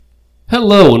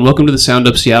Hello, and welcome to the Sound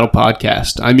Up Seattle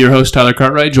podcast. I'm your host, Tyler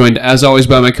Cartwright, joined as always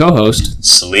by my co-host,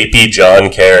 Sleepy John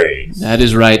Carey. That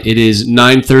is right. It is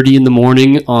 9:30 in the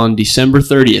morning on December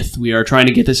 30th. We are trying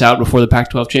to get this out before the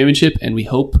Pac-12 championship, and we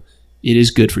hope it is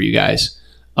good for you guys.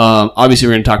 Obviously,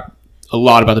 we're going to talk a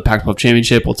lot about the Pac-12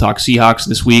 championship. We'll talk Seahawks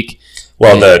this week.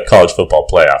 Well, the college football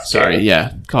playoff.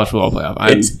 College football playoff.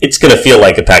 It's going to feel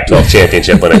like a Pac-12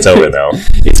 championship when it's over, though.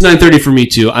 It's 9:30 for me,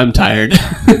 too. I'm tired.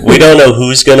 We don't know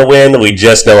who's going to win. We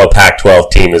just know a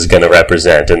Pac-12 team is going to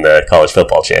represent in the college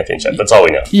football championship. That's all we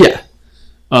know. Yeah.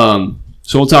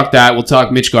 So we'll talk that. We'll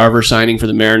talk Mitch Garver signing for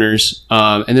the Mariners.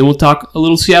 And then we'll talk a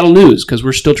little Seattle news, because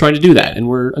we're still trying to do that, and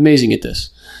we're amazing at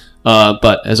this.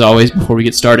 But, as always, before we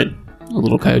get started, a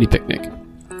little Coyote Picnic.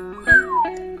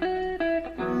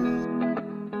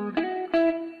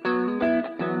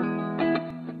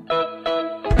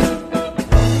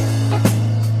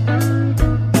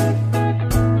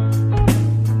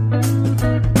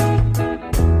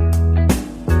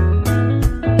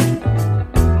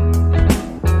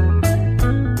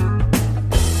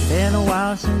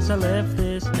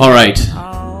 All right,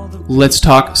 let's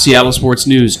talk Seattle sports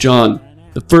news. John,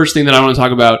 the first thing that I want to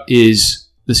talk about is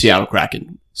the Seattle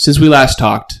Kraken. Since we last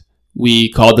talked,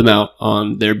 we called them out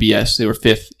on their BS. They were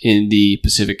 5th in the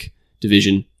Pacific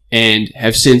Division and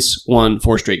have since won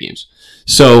 4 straight games.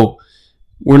 So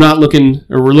we're looking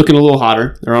a little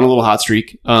hotter. They're on a little hot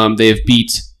streak. They have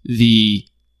beat the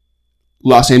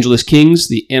Los Angeles Kings,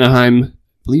 the Anaheim,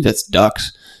 I believe that's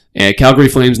Ducks, Calgary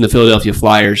Flames, and the Philadelphia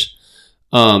Flyers.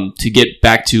 To get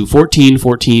back to 14,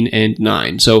 14, and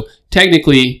 9. So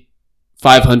technically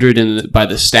 500 by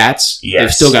the stats. Yes.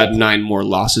 They've still got 9 more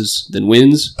losses than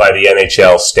wins. By the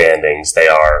NHL standings,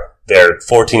 they're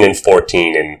 14 and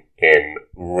 14 in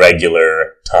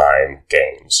regular time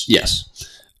games. Yes.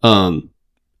 And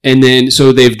then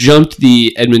so they've jumped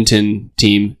the Edmonton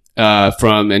team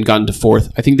and gotten to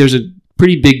 4th. I think there's a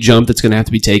pretty big jump that's going to have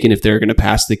to be taken if they're going to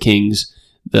pass the Kings,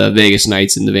 the Vegas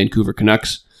Knights, and the Vancouver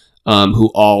Canucks.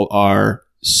 Who all are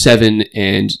 7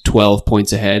 and 12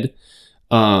 points ahead.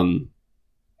 But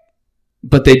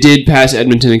they did pass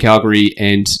Edmonton and Calgary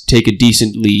and take a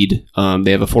decent lead.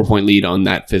 They have a 4-point lead on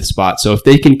that 5th spot. So if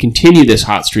they can continue this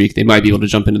hot streak, they might be able to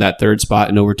jump into that 3rd spot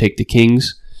and overtake the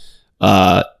Kings.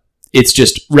 It's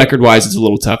just record-wise, it's a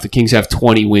little tough. The Kings have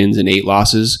 20 wins and 8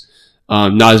 losses.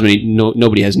 Not as many.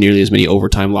 Nobody has nearly as many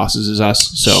overtime losses as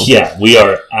us. So yeah, we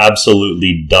are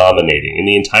absolutely dominating in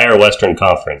the entire Western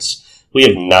Conference. We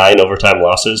have 9 overtime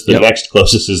losses. The next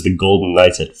closest is the Golden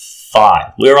Knights at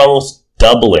 5. We're almost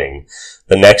doubling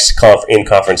the next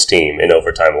in-conference team in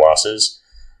overtime losses,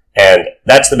 and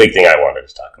that's the big thing I wanted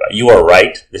to talk about. You are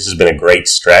right. This has been a great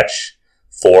stretch.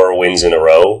 4 wins in a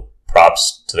row.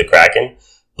 Props to the Kraken,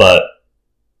 but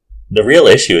the real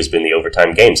issue has been the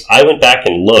overtime games. I went back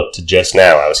and looked just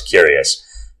now. I was curious.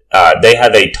 They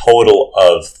have a total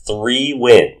of 3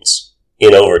 wins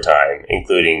in overtime,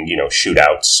 including,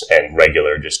 shootouts and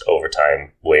regular just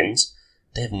overtime wins.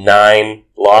 They have 9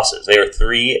 losses. They are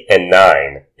 3 and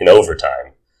 9 in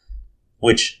overtime,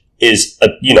 which is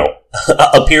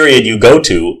a period you go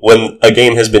to when a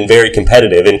game has been very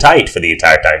competitive and tight for the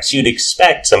entire time. So you'd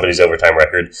expect somebody's overtime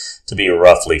record to be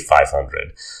roughly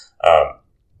 500.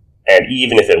 And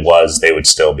even if it was, they would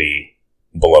still be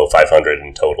below 500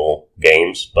 in total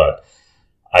games. But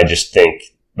I just think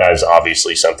that is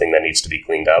obviously something that needs to be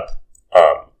cleaned up.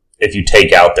 If you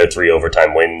take out their 3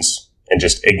 overtime wins and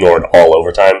just ignored all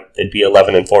overtime, it'd be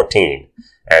 11 and 14.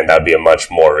 And that would be a much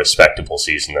more respectable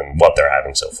season than what they're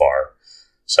having so far.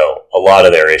 So a lot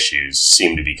of their issues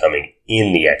seem to be coming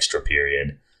in the extra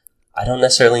period. I don't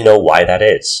necessarily know why that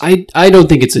is. I don't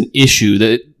think it's an issue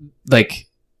that,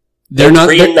 They're not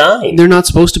 3 and 9. They're not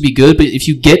supposed to be good, but if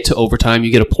you get to overtime, you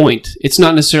get a point. It's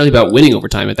not necessarily about winning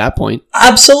overtime at that point.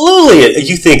 Absolutely.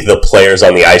 You think the players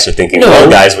on the ice are thinking, well,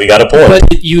 guys, we got a point.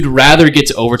 But you'd rather get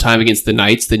to overtime against the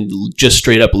Knights than just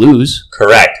straight up lose.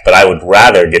 Correct. But I would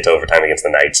rather get to overtime against the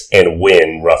Knights and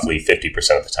win roughly 50%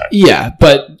 of the time. Yeah,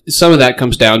 but some of that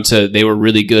comes down to they were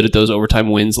really good at those overtime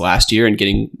wins last year and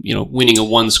winning a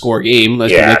 1-score game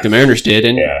like the Mariners did.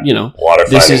 And, water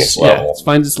finding its level. It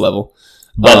finds its level.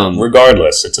 But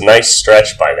regardless, it's a nice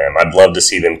stretch by them. I'd love to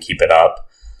see them keep it up.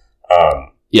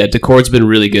 Decord's been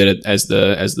really good as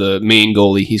the main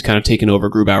goalie. He's kind of taken over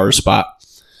Grubauer's spot.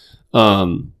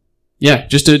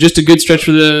 Just a good stretch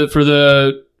for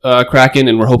the Kraken,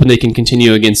 and we're hoping they can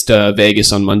continue against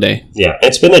Vegas on Monday. Yeah,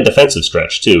 it's been a defensive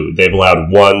stretch too. They've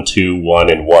allowed 1, 2, 1,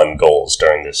 and 1 goals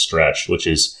during this stretch, which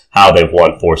is how they've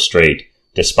won 4 straight,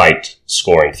 despite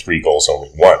scoring 3 goals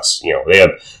only once. They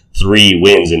have 3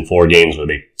 wins in 4 games where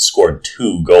they scored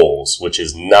 2 goals, which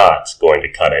is not going to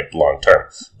cut it long term.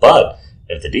 But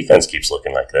if the defense keeps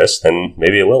looking like this, then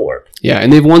maybe it will work. Yeah,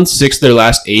 and they've won 6 of their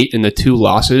last 8, and the 2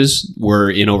 losses were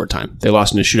in overtime. They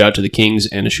lost in a shootout to the Kings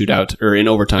and in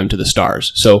overtime to the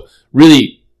Stars. So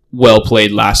really well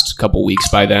played last couple weeks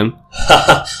by them.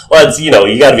 Well, it's, you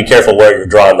got to be careful where you're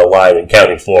drawing the line and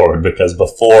counting forward, because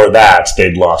before that,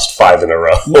 they'd lost 5 in a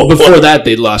row. Before that,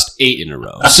 they'd lost 8 in a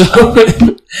row. So,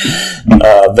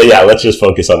 but yeah, let's just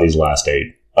focus on these last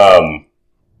 8.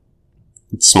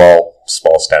 Small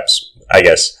steps. I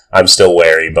guess I'm still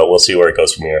wary, but we'll see where it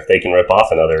goes from here. If they can rip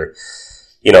off another,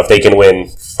 if they can win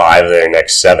 5 of their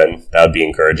next 7, that would be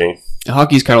encouraging.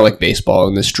 Hockey's kind of like baseball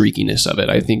and the streakiness of it.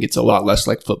 I think it's a lot less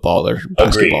like football or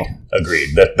basketball.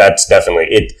 Agreed. That's definitely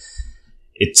it.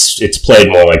 It's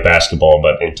played more like basketball,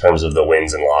 but in terms of the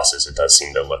wins and losses, it does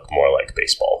seem to look more like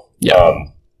baseball. Yeah.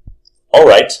 All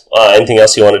right. Anything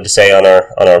else you wanted to say on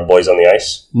our boys on the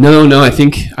ice? No. I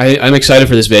think I'm excited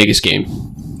for this Vegas game.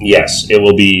 Yes, it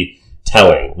will be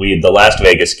telling. The last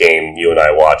Vegas game you and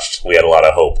I watched, we had a lot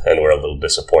of hope and we're a little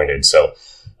disappointed. So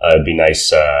it'd be nice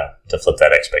to flip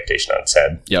that expectation on its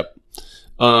head. Yep.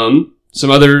 Some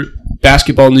other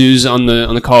basketball news on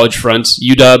the college fronts.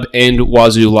 UW and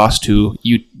Wazoo lost to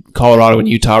Colorado and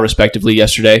Utah respectively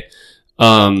yesterday.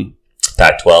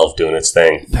 Pac-12 doing its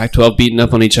thing. Pac-12 beating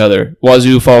up on each other.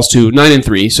 Wazoo falls to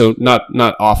 9-3, so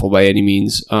not awful by any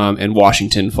means. And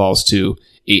Washington falls to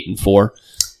 8-4.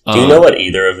 Do you know what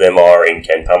either of them are in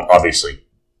KenPom? Obviously,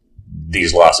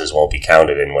 these losses won't be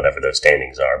counted in whatever those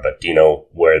standings are, but do you know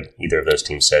where either of those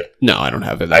teams sit? No, I don't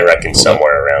have it. I reckon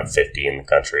somewhere around 50 in the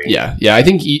country. Yeah. I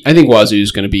think Wazoo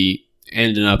is going to be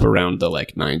ending up around the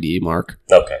 90 mark.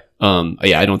 Okay.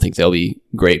 I don't think they'll be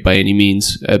great by any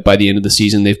means. By the end of the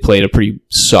season, they've played a pretty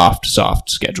soft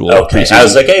schedule. Okay. Pre-season. I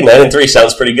was like, hey, 9-3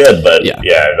 sounds pretty good, but yeah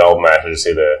it all matters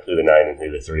who the 9 and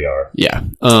who the 3 are. Yeah.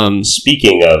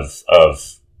 Speaking of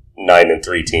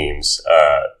 9-3 teams,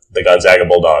 the Gonzaga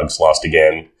Bulldogs lost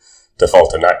again to fall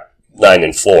to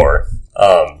 9-4.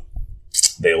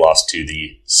 They lost to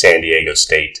the San Diego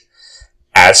State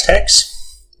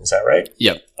Aztecs. Is that right?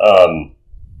 Yep.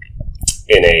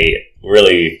 In a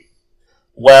really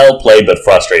well played but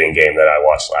frustrating game that I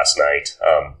watched last night.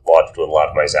 Watched with a lot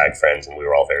of my Zag friends, and we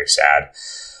were all very sad.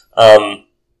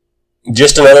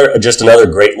 Just another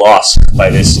great loss by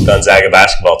this Gonzaga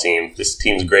basketball team. This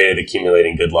team's great at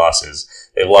accumulating good losses.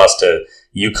 They've lost to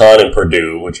UConn and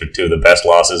Purdue, which are 2 of the best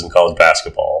losses in college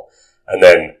basketball. And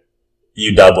then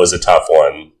UW was a tough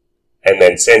one. And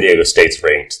then San Diego State's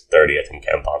ranked 30th in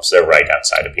KenPom, so they're right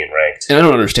outside of being ranked. And I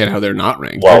don't understand how they're not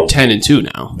ranked. Well, they're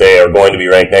 10-2 now. They are going to be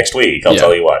ranked next week, I'll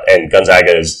tell you what. And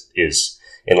Gonzaga is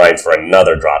in line for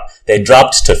another drop. They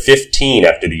dropped to 15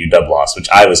 after the UW loss, which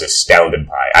I was astounded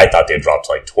by. I thought they had dropped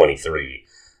to 23.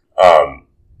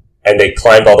 And they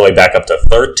climbed all the way back up to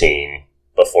 13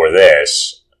 before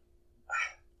this.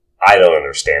 I don't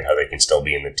understand how they can still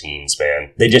be in the teens,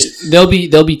 man. They'll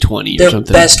be 20 or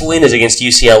something. Their best win is against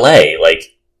UCLA.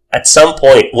 At some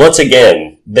point, once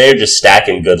again, they're just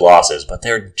stacking good losses, but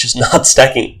they're just not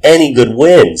stacking any good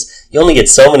wins. You only get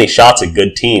so many shots at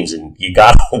good teams, and you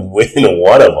gotta win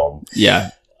one of them.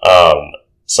 Yeah.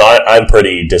 So I'm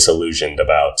pretty disillusioned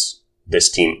about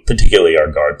this team, particularly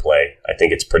our guard play. I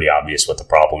think it's pretty obvious what the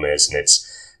problem is, and it's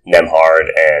Nemhard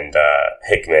and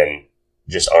Hickman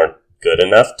just aren't good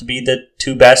enough to be the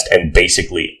 2 best and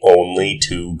basically only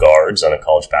 2 guards on a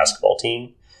college basketball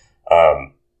team.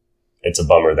 It's a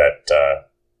bummer that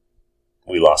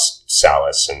we lost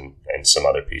Salas and some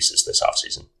other pieces this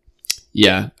offseason.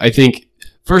 Yeah, I think,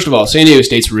 first of all, San Diego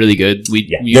State's really good. We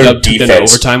took them to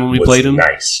overtime when we played them.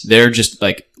 Nice. They're just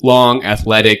long,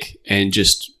 athletic, and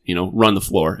just run the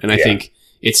floor. And I think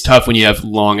it's tough when you have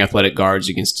long, athletic guards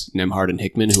against Nemhard and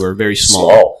Hickman, who are very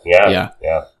small. Yeah.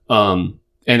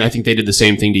 And I think they did the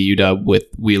same thing to UW with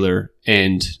Wheeler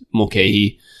and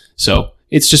Mulcahy. So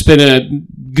it's just been a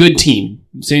good team.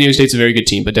 San Diego State's a very good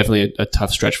team, but definitely a tough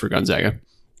stretch for Gonzaga.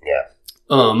 Yeah.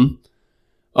 All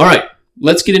right.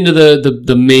 Let's get into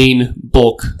the main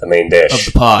bulk. The main dish.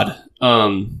 Of the pod.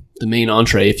 The main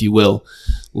entree, if you will.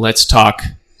 Let's talk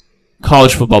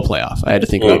college football playoff. I had to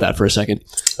think about that for a second.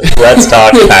 Let's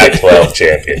talk Pac-12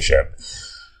 championship.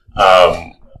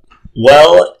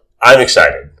 Well, I'm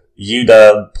excited.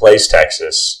 UW plays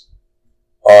Texas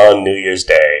on New Year's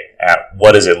Day at,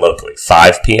 what is it locally,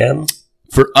 5 p.m.?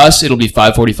 For us, it'll be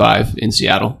 5:45 in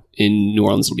Seattle. In New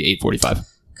Orleans, it'll be 8:45.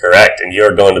 Correct, and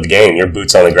you're going to the game. Your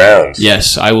boots on the ground.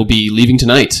 Yes, I will be leaving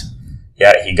tonight.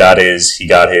 Yeah, he got his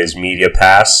media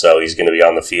pass, so he's going to be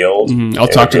on the field. Mm-hmm. I'll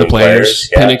talk to the players.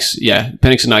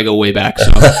 Penix and I go way back.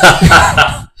 So,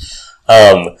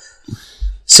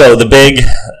 so the big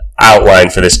outline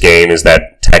for this game is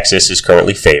that Texas is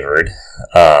currently favored.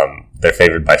 They're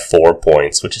favored by 4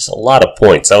 points, which is a lot of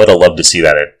points. I would have loved to see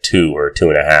that at 2 or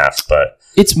 2.5, but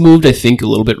it's moved, I think, a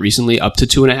little bit recently up to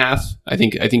 2.5. I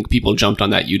think people jumped on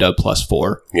that UW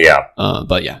 +4. Yeah.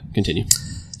 But yeah, continue.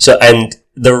 So, and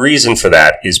the reason for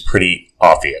that is pretty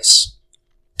obvious.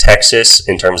 Texas,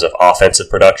 in terms of offensive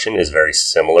production, is very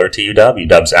similar to UW.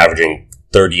 UW's averaging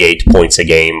 38 points a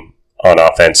game on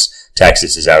offense.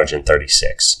 Texas is averaging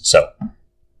 36. So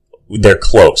they're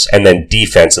close. And then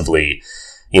defensively,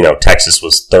 Texas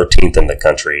was 13th in the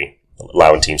country,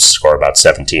 allowing teams to score about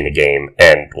 17 a game,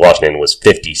 and Washington was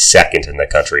 52nd in the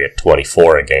country at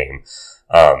 24 a game.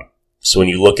 So when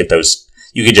you look at those,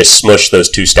 you could just smush those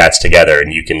two stats together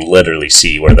and you can literally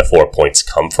see where the 4 points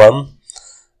come from.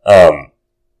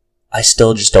 I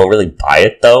still just don't really buy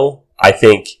it, though. I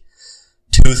think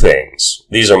two things.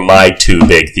 These are my two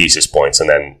big thesis points, and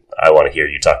then I want to hear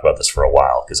you talk about this for a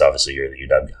while, because obviously you're the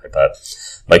UW guy. But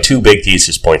my two big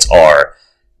thesis points are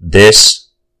this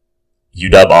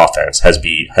UW offense has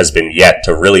been yet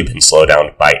to really been slowed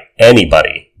down by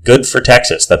anybody. Good for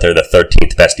Texas that they're the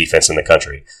 13th best defense in the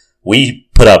country. We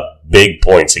put up big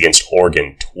points against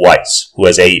Oregon twice, who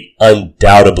has a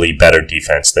undoubtedly better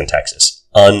defense than Texas.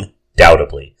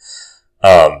 Undoubtedly.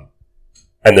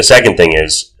 And the second thing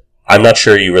is, I'm not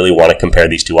sure you really want to compare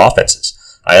these two offenses.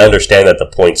 I understand that the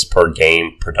points per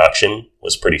game production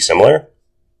was pretty similar.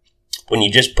 When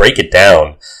you just break it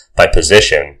down by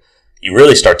position, you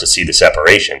really start to see the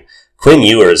separation. Quinn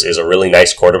Ewers is a really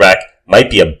nice quarterback,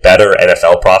 might be a better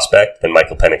NFL prospect than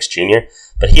Michael Penix Jr.,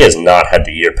 but he has not had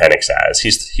the year Penix has.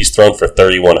 He's thrown for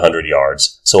 3,100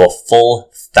 yards, so a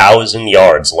full 1,000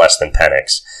 yards less than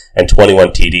Penix, and 21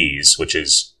 TDs, which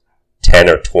is 10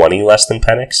 or 20 less than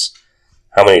Penix.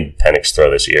 How many did Penix throw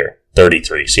this year?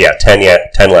 33. So yeah,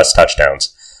 10 less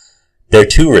touchdowns. Their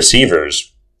two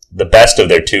receivers, the best of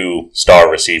their two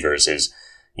star receivers is,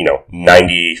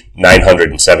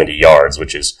 970 yards,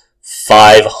 which is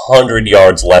 500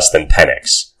 yards less than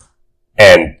Penix.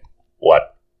 And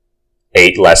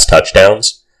 8 less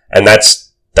touchdowns? And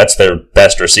that's their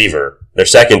best receiver. Their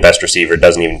second best receiver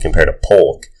doesn't even compare to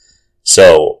Polk.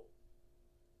 So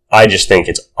I just think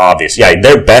it's obvious. Yeah,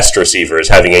 their best receiver is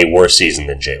having a worse season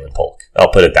than Jalen Polk.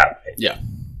 I'll put it that way. Yeah.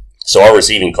 So our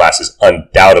receiving class is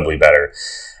undoubtedly better.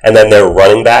 And then their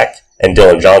running back and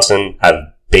Dylan Johnson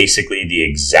have basically the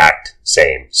exact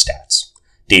same stats.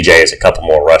 DJ has a couple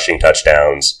more rushing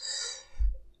touchdowns.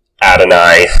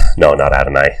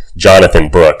 Jonathan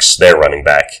Brooks, their running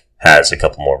back, has a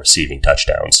couple more receiving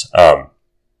touchdowns.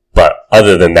 But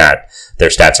other than that, their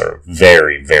stats are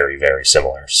very, very, very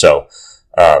similar. So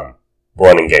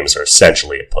running games are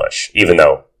essentially a push, even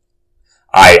though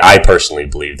I personally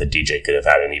believe that DJ could have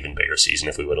had an even bigger season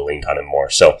if we would have leaned on him more.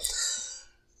 So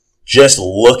just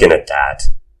looking at that,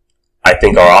 I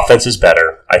think our offense is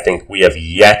better. I think we have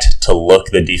yet to look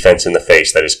the defense in the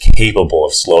face that is capable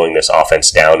of slowing this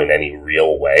offense down in any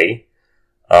real way.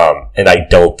 And I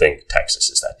don't think Texas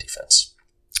is that defense.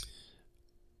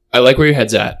 I like where your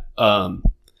head's at.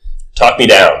 Talk me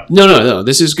down. No.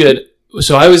 This is good.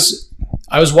 So I was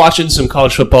watching some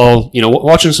college football,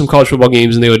 watching some college football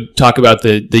games, and they would talk about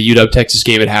the UW-Texas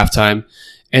game at halftime.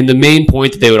 And the main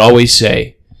point that they would always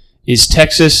say is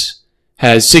Texas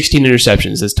has 16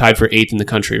 interceptions. That's tied for 8th in the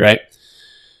country, right?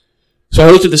 So I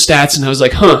looked at the stats, and I was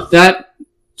like, that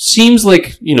seems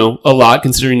like, a lot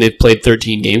considering they've played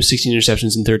 13 games. 16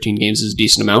 interceptions in 13 games is a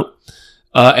decent amount.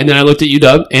 And then I looked at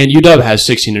UW, and UW has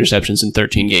 16 interceptions in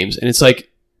 13 games. And it's like,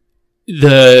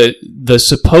 the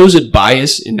supposed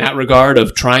bias in that regard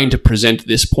of trying to present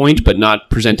this point but not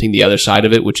presenting the other side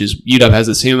of it, which is UW has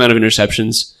the same amount of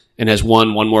interceptions and has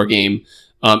won one more game,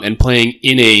 and playing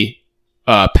in a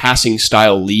passing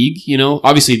style league.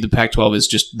 Obviously the Pac-12 is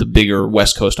just the bigger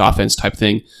West Coast offense type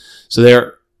thing, so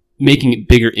they're making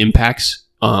bigger impacts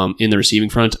in the receiving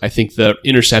front. I think the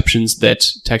interceptions that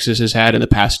Texas has had in the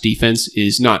pass defense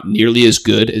is not nearly as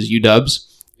good as UW's.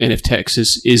 And if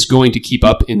Texas is going to keep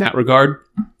up in that regard,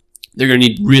 they're going to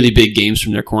need really big games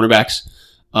from their cornerbacks,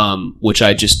 which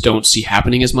I just don't see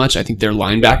happening as much. I think their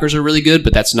linebackers are really good,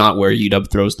 but that's not where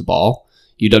UW throws the ball.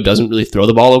 UW doesn't really throw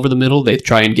the ball over the middle. They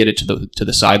try and get it to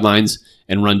the sidelines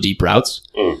and run deep routes.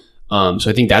 So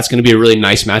I think that's going to be a really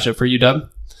nice matchup for UW.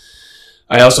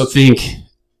 I also think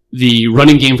the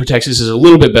running game for Texas is a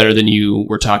little bit better than you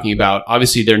were talking about.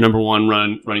 Obviously, their number one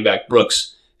running back,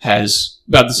 Brooks, has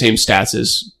about the same stats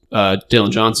as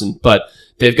Dylan Johnson, but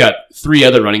they've got 3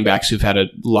 other running backs who've had a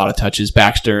lot of touches.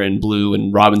 Baxter and Blue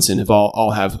and Robinson have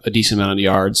all have a decent amount of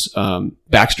yards.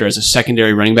 Baxter, as a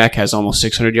secondary running back, has almost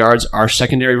 600 yards. Our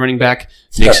secondary running back,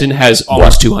 Nixon, has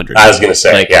almost 200. I was going to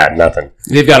say, nothing.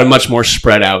 They've got a much more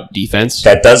spread out defense.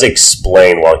 That does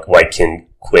explain why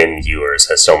Quinn Ewers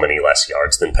has so many less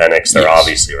yards than Penix. They're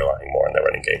obviously relying more on their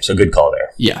running game. So good call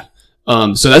there. Yeah.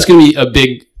 So that's going to be a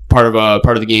big part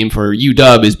of the game for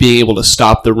UW is being able to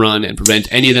stop the run and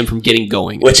prevent any of them from getting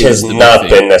going. Which has not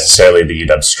been necessarily the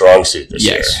UW strong suit this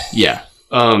year. Yeah.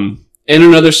 And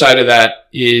another side of that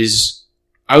is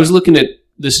I was looking at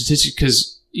the statistics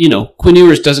because, Quinn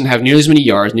Ewers doesn't have nearly as many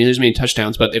yards, nearly as many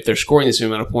touchdowns, but if they're scoring the same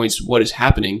amount of points, what is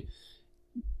happening?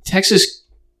 Texas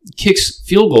kicks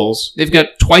field goals. They've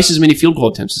got twice as many field goal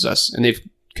attempts as us, and they've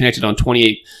connected on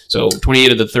 28. So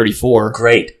 28 of the 34.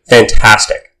 Great.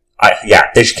 Fantastic.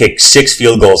 They should kick 6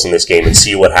 field goals in this game and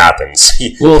see what happens.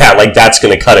 Well, that's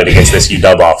going to cut it against this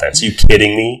UW offense. Are you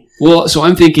kidding me? Well, so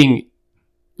I'm thinking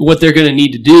what they're going to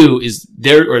need to do is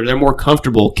they're more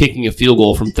comfortable kicking a field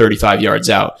goal from 35 yards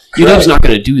out. Correct. UW's not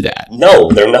going to do that.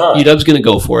 No, they're not. UW's going to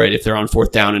go for it if they're on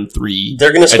 4th down and 3.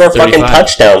 They're going to score fucking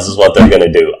touchdowns is what they're going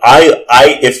to do.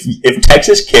 If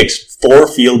Texas kicks 4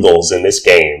 field goals in this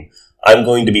game, I'm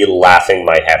going to be laughing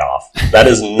my head off. That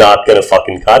is not going to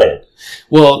fucking cut it.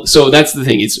 Well, so that's the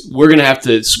thing. We're going to have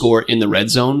to score in the red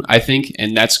zone, I think,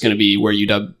 and that's going to be where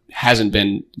UW hasn't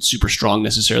been super strong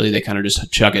necessarily. They kind of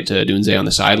just chuck it to Dunze on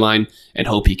the sideline and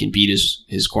hope he can beat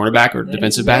his cornerback or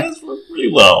defensive back. It's worked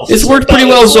pretty well. It's worked pretty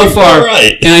well so far.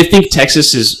 Right. And I think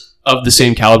Texas is of the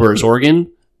same caliber as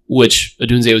Oregon, which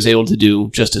Dunze was able to do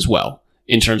just as well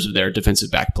in terms of their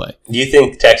defensive back play. Do you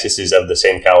think Texas is of the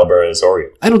same caliber as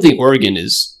Oregon? I don't think Oregon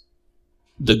is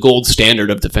the gold standard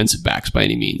of defensive backs by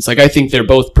any means. I think they're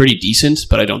both pretty decent,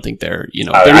 but I don't think they're, I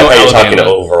thought you were talking about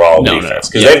overall defense,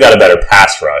 because they've got a better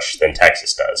pass rush than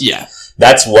Texas does. Yeah.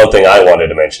 That's one thing I wanted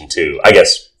to mention too. I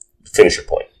guess, finish your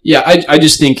point. Yeah, I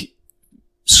just think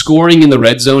scoring in the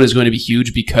red zone is going to be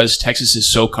huge because Texas is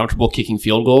so comfortable kicking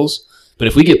field goals. But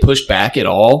if we get pushed back at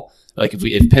all, like if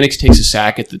Penix takes a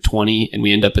sack at the 20 and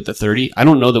we end up at the 30, I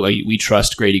don't know that we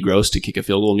trust Grady Gross to kick a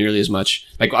field goal nearly as much.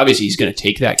 Like, obviously, he's going to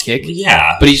take that kick.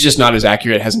 Yeah. But he's just not as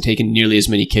accurate, hasn't taken nearly as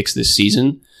many kicks this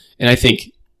season. And I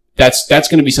think that's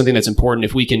going to be something that's important.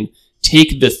 If we can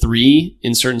take the 3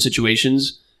 in certain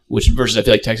situations, versus I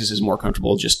feel like Texas is more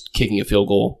comfortable just kicking a field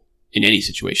goal in any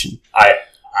situation.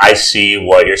 I see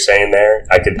what you're saying there.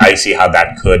 I see how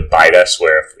that could bite us,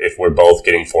 where if we're both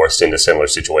getting forced into similar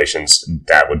situations,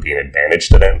 that would be an advantage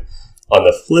to them. On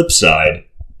the flip side,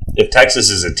 if Texas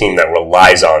is a team that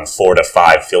relies on 4 to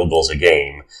 5 field goals a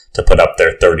game to put up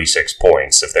their 36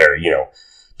 points, if they're,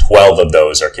 12 of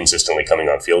those are consistently coming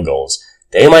on field goals,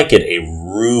 they might get a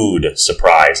rude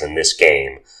surprise in this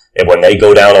game. And when they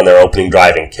go down on their opening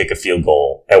drive and kick a field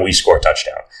goal and we score a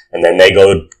touchdown, and then they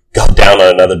go down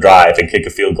on another drive and kick a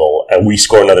field goal and we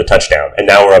score another touchdown, and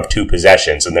now we're up 2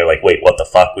 possessions, and they're like, wait, what the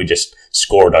fuck? We just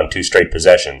scored on 2 straight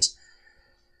possessions.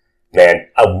 Man,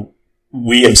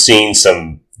 we have seen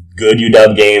some good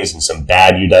UW games and some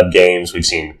bad UW games. We've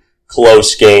seen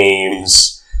close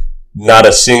games. Not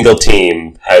a single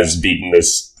team has beaten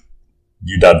this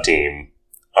UW team,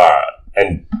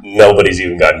 and nobody's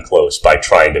even gotten close by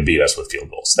trying to beat us with field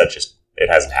goals. It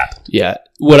hasn't happened. Yeah.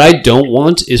 What I don't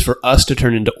want is for us to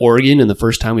turn into Oregon in the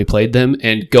first time we played them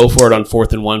and go for it on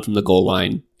 4th and 1 from the goal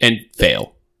line and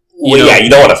fail. You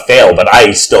don't want to fail, but I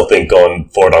still think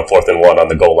going for it on 4th and 1 on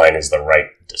the goal line is the right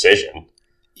decision.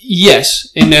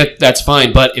 Yes, and that's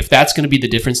fine. But if that's going to be the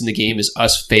difference in the game is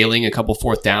us failing a couple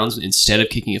 4th downs instead of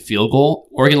kicking a field goal,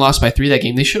 Oregon lost by 3 that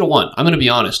game. They should have won. I'm going to be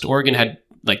honest. Oregon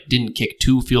didn't kick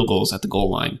 2 field goals at the goal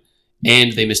line,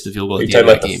 and they missed the field goal at the end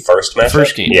of that game. The first match? The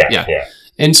first game, yeah.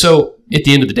 And so at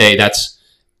the end of the day,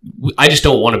 I just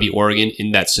don't want to be Oregon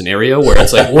in that scenario where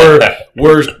it's like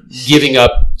we're giving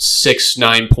up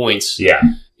 6-9 points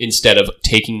instead of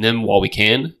taking them while we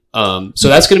can. So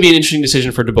that's going to be an interesting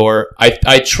decision for DeBoer.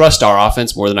 I trust our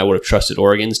offense more than I would have trusted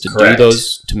Oregon's to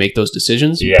make those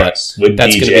decisions. Yes, but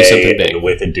that's going to be something big. And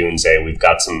with Dunze, we've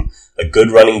got a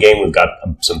good running game. We've got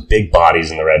some big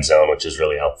bodies in the red zone, which is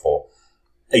really helpful.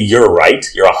 You're right.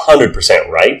 You're 100%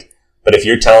 right. But if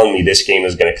you're telling me this game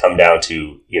is going to come down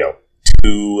to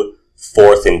 2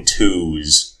 4th and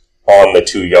 2s on the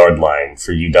 2-yard line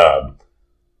for UW,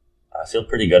 I feel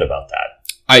pretty good about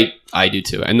that. I do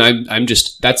too, and I'm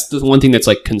just that's the one thing that's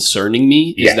concerning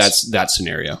me is that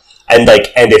scenario. And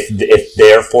if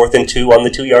they're 4th and 2 on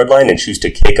the 2-yard line and choose to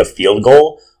kick a field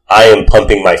goal, I am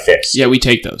pumping my fist. Yeah, we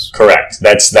take those. Correct.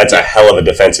 That's a hell of a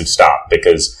defensive stop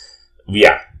because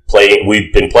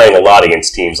we've been playing a lot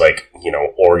against teams like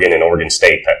Oregon and Oregon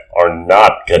State that are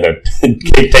not going to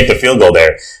take the field goal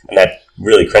there, and that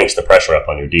really cranks the pressure up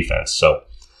on your defense. So,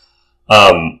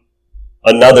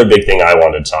 another big thing I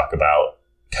wanted to talk about,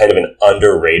 kind of an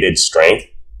underrated strength.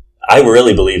 I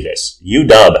really believe this.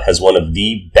 UW has one of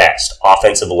the best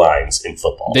offensive lines in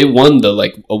football. They won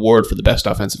the award for the best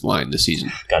offensive line this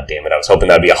season. God damn it. I was hoping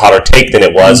that would be a hotter take than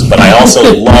it was, but I also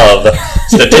love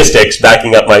statistics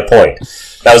backing up my point.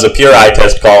 That was a pure eye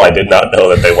test call. I did not know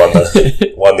that they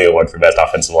won the award for best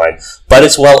offensive line. But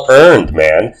it's well earned,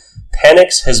 man.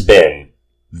 Penix has been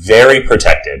very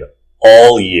protected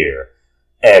all year.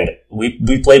 And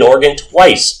we played Oregon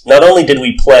twice. Not only did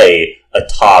we play a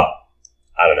top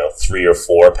 3 or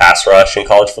 4 pass rush in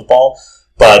college football.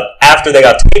 But after they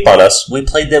got tape on us, we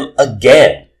played them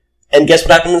again. And guess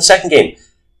what happened in the second game?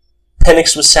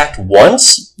 Penix was sacked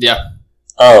once? Yeah.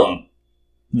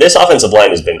 This offensive line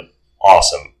has been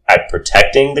awesome at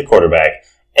protecting the quarterback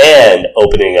and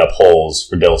opening up holes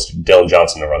for Dylan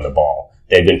Johnson to run the ball.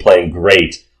 They've been playing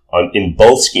great in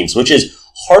both schemes, which is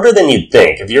harder than you'd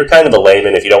think. If you're kind of a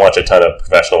layman, if you don't watch a ton of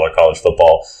professional or college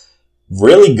football,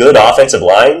 really good offensive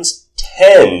lines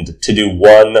tend to do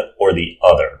one or the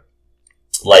other.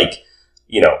 Like,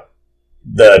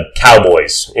 the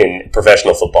Cowboys in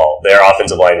professional football, their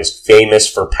offensive line is famous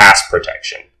for pass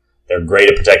protection. They're great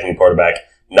at protecting the quarterback,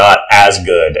 not as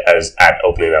good as at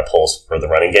opening up holes for the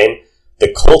running game.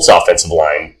 The Colts offensive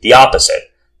line, the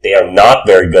opposite. They are not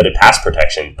very good at pass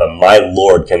protection, but my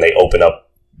lord, can they open up,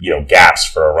 gaps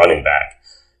for a running back.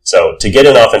 So to get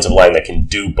an offensive line that can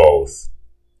do both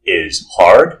is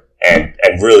hard. And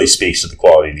really speaks to the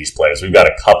quality of these players. We've got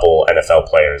a couple NFL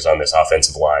players on this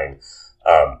offensive line.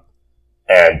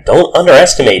 And don't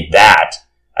underestimate that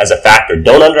as a factor.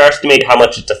 Don't underestimate how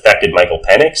much it's affected Michael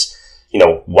Penix.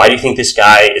 Why do you think this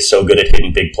guy is so good at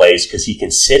hitting big plays? Because he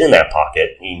can sit in that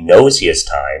pocket. He knows he has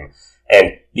time.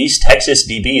 And these Texas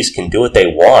DBs can do what they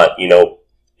want.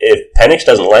 If Penix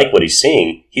doesn't like what he's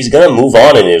seeing, he's going to move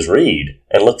on in his read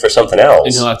and look for something else.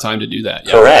 And he'll have time to do that.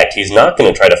 Yeah. Correct. He's not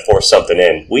going to try to force something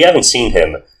in. We haven't seen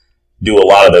him do a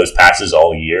lot of those passes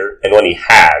all year, and when he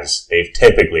has, they've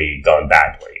typically gone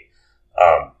badly.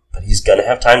 But he's going to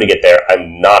have time to get there.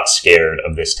 I'm not scared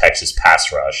of this Texas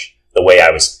pass rush the way I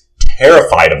was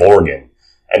terrified of Oregon,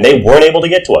 and they weren't able to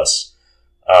get to us.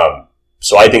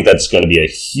 So I think that's going to be a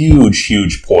huge,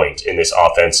 huge point in this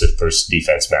offensive versus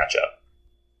defense matchup.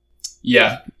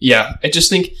 Yeah. I just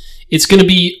think it's going to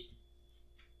be...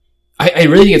 I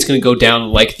really think it's going to go down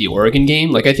like the Oregon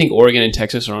game. I think Oregon and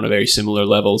Texas are on a very similar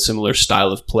level, similar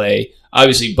style of play.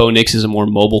 Obviously, Bo Nix is a more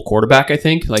mobile quarterback, I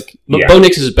think. Bo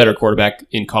Nix is a better quarterback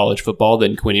in college football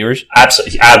than Quinn Ewers.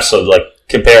 Absolutely.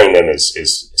 Comparing them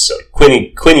is silly.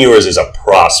 Quinn Ewers is a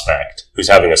prospect who's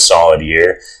having a solid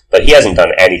year, but he hasn't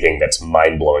done anything that's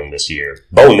mind-blowing this year.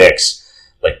 Bo Nix,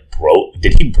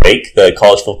 did he break the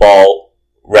college football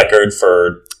record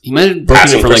for... He might have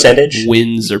broken it for percentage?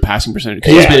 Wins or passing percentage.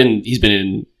 Because he's been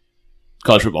in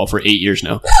college football for 8 years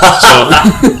now. So.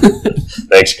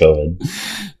 Thanks, COVID.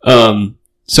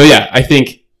 I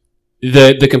think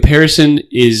the comparison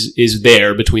is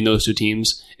there between those two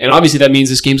teams, and obviously that means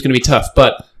this game's going to be tough.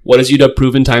 But what has UW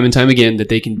proven time and time again? That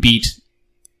they can beat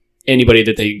anybody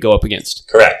that they go up against.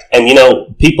 Correct. And,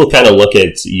 people kind of look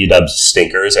at UW's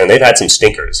stinkers, and they've had some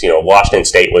stinkers. Washington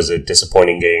State was a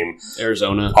disappointing game.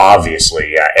 Arizona.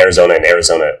 Obviously, yeah. Arizona.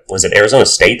 Was it Arizona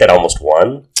State that almost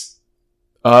won?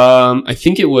 I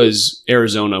think it was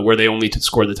Arizona, where they only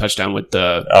scored the touchdown with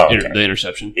the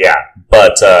interception. Yeah.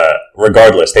 But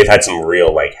regardless, they've had some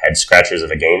real head scratchers of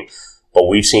a game. But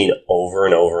we've seen over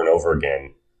and over and over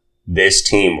again, this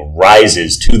team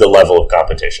rises to the level of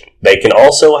competition. They can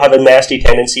also have a nasty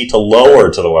tendency to lower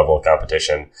to the level of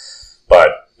competition, but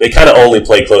they kind of only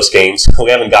play close games.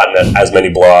 We haven't gotten as many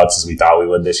blowouts as we thought we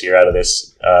would this year out of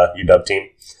this UW team.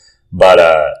 But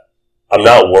I'm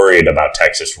not worried about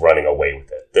Texas running away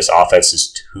with it. This offense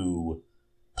is too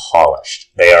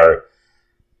polished.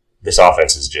 This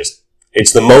offense is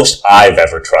it's the most I've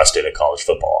ever trusted a college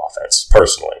football offense,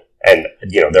 personally. And,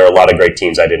 there are a lot of great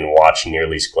teams I didn't watch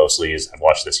nearly as closely as I've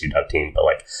watched this UW team.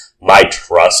 But, my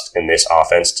trust in this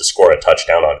offense to score a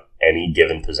touchdown on any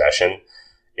given possession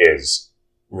is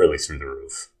really through the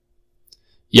roof.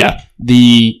 Yeah.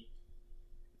 The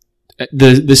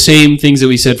same things that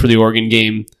we said for the Oregon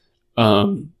game,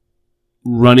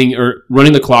 running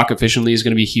the clock efficiently is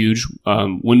going to be huge.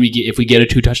 If we get a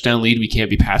 2-touchdown lead, we can't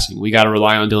be passing. We got to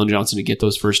rely on Dylan Johnson to get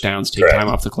those first downs, take time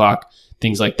off the clock.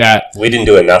 Things like that. We didn't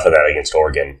do enough of that against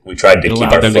Oregon. We tried to keep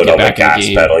our foot on the gas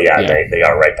pedal. Yeah. They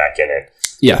got right back in it.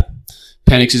 Yeah.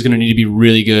 Penix is going to need to be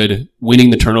really good.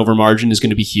 Winning the turnover margin is going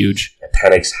to be huge.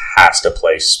 Penix has to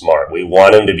play smart. We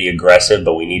want him to be aggressive,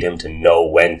 but we need him to know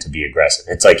when to be aggressive.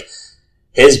 It's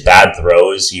his bad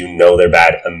throws, they're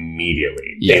bad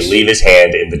immediately. Yes. They leave his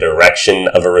hand in the direction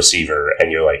of a receiver,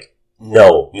 and you're like,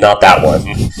 no, not that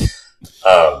one.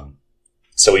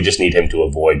 So we just need him to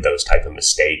avoid those type of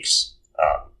mistakes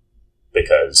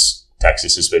because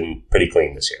Texas has been pretty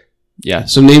clean this year. Yeah,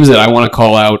 some names that I want to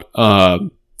call out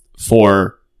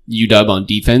for UW on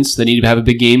defense that need to have a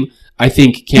big game. I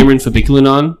think Cameron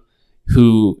Fabiculanon,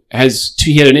 who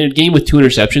he had a game with 2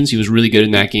 interceptions. He was really good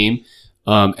in that game.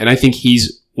 And I think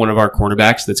he's one of our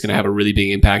cornerbacks that's going to have a really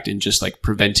big impact in just like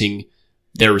preventing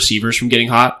their receivers from getting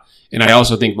hot. And I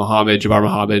also think Jabbar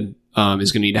Muhammad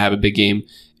is going to need to have a big game.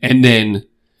 And then...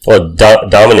 Well,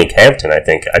 Dominic Hampton, I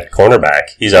think, at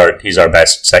cornerback, he's our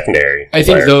best secondary I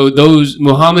think those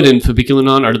Muhammad and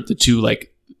Fabiculanon are the two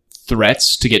like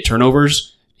threats to get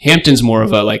turnovers. Hampton's more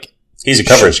of a like... He's a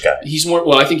coverage guy.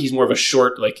 I think he's more of a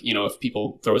short, like, if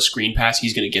people throw a screen pass,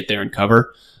 he's going to get there and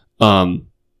cover.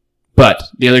 But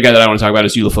the other guy that I want to talk about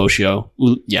is Ulafosio.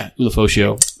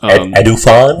 Ulafosio.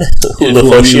 Edufan?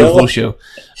 Ulafosio.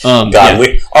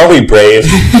 Are we brave?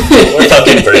 We're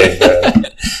fucking brave, man.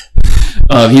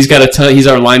 He's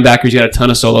our linebacker. He's got a ton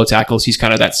of solo tackles. He's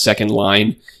kind of that second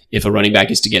line if a running back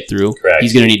is to get through. Correct.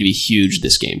 He's going to need to be huge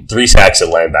this game. 3 sacks at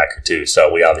linebacker, too.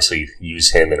 So we obviously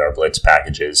use him in our blitz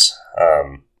packages.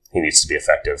 He needs to be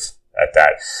effective at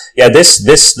that. Yeah, the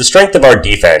strength of our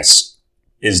defense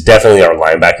is definitely our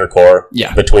linebacker core.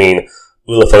 Yeah. Between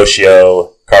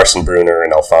Ulafosio, Carson Bruner,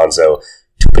 and Alfonso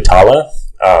Tupatala.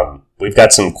 We've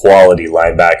got some quality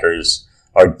linebackers.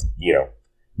 Our,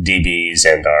 DBs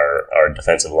and our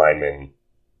defensive linemen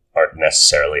aren't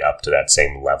necessarily up to that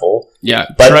same level. Yeah,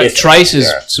 but Trice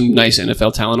is some nice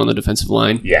NFL talent on the defensive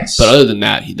line. Yes. But other than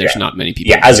that, there's not many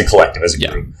people. Yeah, as a collective, as a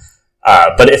group.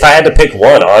 But if I had to pick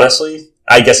one, honestly,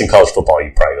 I guess in college football,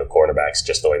 you probably go cornerbacks,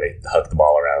 just the way they hug the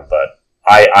ball around. But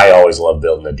I always love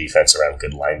building a defense around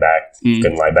good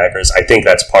linebackers. I think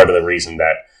that's part of the reason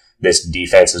that this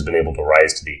defense has been able to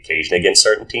rise to the occasion against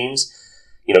certain teams.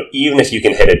 Even if you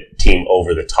can hit a team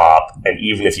over the top, and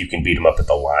even if you can beat them up at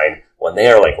the line, when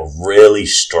they are like really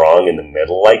strong in the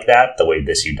middle like that, the way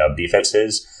this UW defense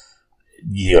is,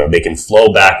 they can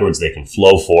flow backwards, they can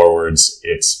flow forwards.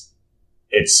 It's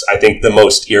I think the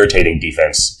most irritating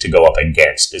defense to go up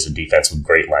against is a defense with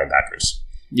great linebackers.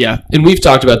 Yeah, and we've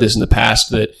talked about this in the past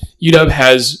that UW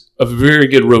has a very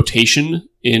good rotation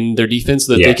in their defense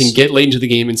that they can get late into the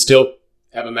game and still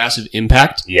have a massive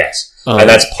impact. Yes. And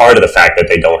that's part of the fact that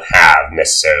they don't have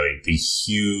necessarily the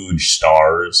huge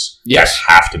stars that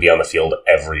have to be on the field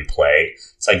every play.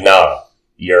 It's like, no,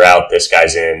 you're out, this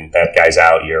guy's in, that guy's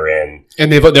out, you're in. And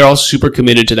they're all super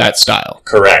committed to that style.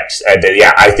 Correct. And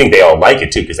I think they all like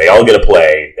it too, because they all get a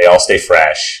play, they all stay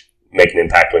fresh, make an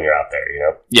impact when you're out there,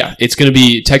 Yeah, it's going to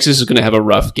be, Texas is going to have a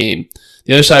rough game.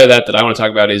 The other side of that I want to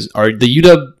talk about is the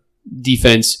UW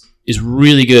defense is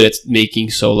really good at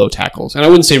making solo tackles. And I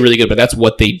wouldn't say really good, but that's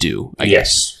what they do, I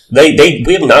guess.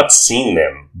 We have not seen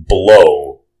them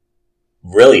blow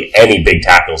really any big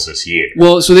tackles this year.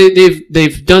 Well, so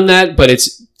they've done that, but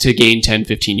it's to gain 10,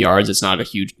 15 yards. It's not a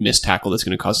huge missed tackle that's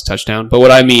going to cause a touchdown. But what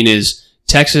I mean is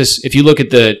Texas, if you look at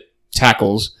the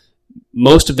tackles,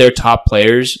 most of their top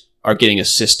players are getting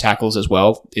assist tackles as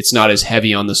well. It's not as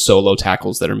heavy on the solo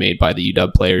tackles that are made by the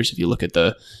UW players. If you look at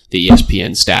the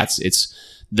ESPN stats, it's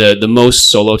the most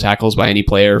solo tackles by any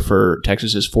player for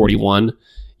Texas is 41.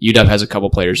 UW has a couple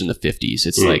players in the 50s.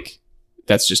 It's like,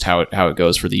 that's just how it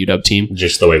goes for the UW team.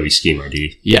 Just the way we scheme our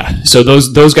D. Yeah. So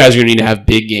those guys are going to need to have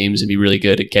big games and be really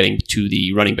good at getting to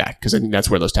the running back, because I think that's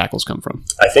where those tackles come from.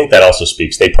 I think that also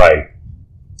speaks, UW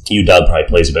probably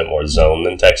plays a bit more zone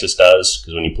than Texas does,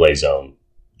 because when you play zone,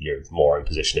 you're more in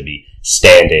position to be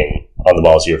standing on the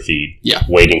balls of your feet,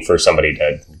 waiting for somebody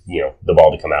to, the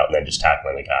ball to come out and then just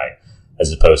tackling the guy.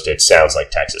 As opposed to, it sounds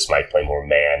like Texas might play more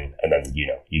man, and then,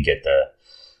 you get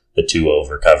the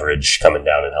 2-over coverage coming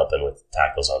down and helping with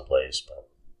tackles on plays. But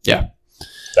yeah,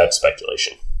 that's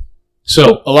speculation.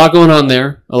 So, a lot going on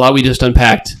there. A lot we just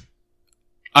unpacked.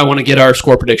 I want to get our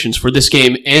score predictions for this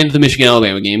game and the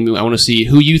Michigan-Alabama game. I want to see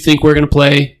who you think we're going to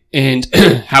play and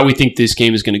how we think this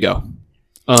game is going to go.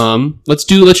 Let's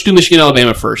do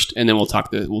Michigan-Alabama first, and then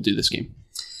we'll do this game.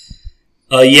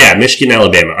 Michigan,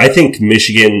 Alabama. I think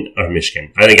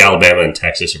I think Alabama and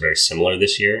Texas are very similar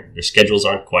this year. Their schedules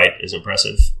aren't quite as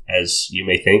impressive as you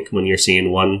may think when you're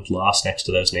seeing one loss next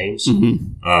to those names.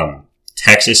 Mm-hmm.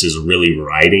 Texas is really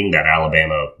riding that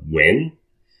Alabama win,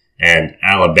 and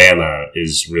Alabama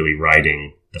is really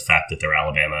riding the fact that they're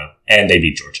Alabama, and they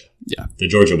beat Georgia. Yeah. The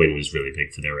Georgia win was really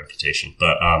big for their reputation.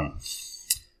 But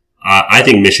I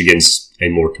think Michigan's a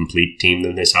more complete team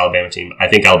than this Alabama team. I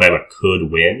think Alabama could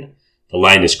win. The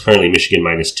line is currently Michigan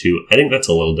 -2. I think that's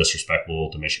a little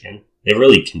disrespectful to Michigan. They've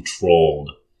really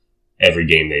controlled every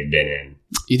game they've been in.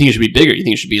 You think it should be bigger? You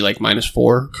think it should be like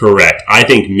 -4? Correct. I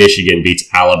think Michigan beats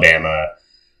Alabama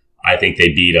I think they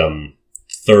beat them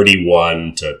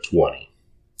 31-20.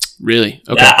 Really?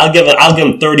 Okay. I'll give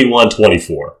them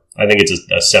 31-24. I think it's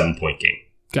a 7-point game.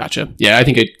 Gotcha. Yeah, I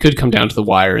think it could come down to the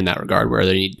wire in that regard, where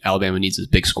Alabama needs a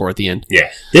big score at the end.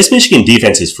 Yeah. This Michigan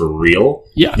defense is for real.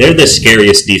 Yeah. They're the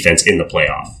scariest defense in the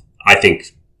playoff, I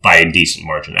think, by a decent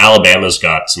margin. Alabama's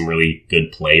got some really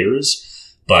good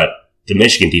players, but the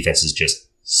Michigan defense is just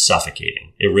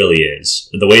suffocating. It really is.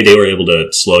 The way they were able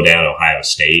to slow down Ohio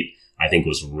State, I think,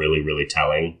 was really, really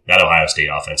telling. That Ohio State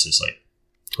offense is like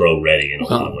pro-ready in a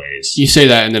lot of ways. You say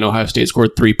that, and then Ohio State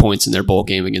scored 3 points in their bowl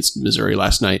game against Missouri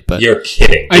last night. But you're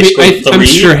kidding. I'm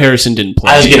sure Harrison didn't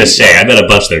play. I was going to say, I bet a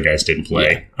bunch of their guys didn't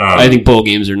play. Yeah. I think bowl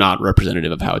games are not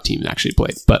representative of how a team actually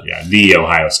played. But yeah, the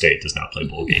Ohio State does not play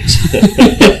bowl games. But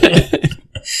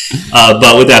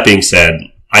with that being said,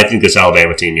 I think this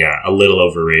Alabama team, a little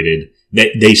overrated.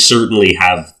 They certainly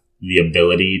have the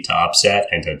ability to upset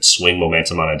and to swing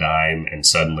momentum on a dime, and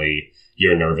suddenly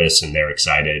you're nervous and they're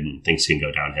excited and things can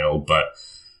go downhill. But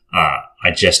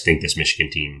I just think this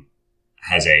Michigan team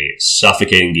has a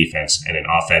suffocating defense and an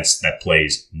offense that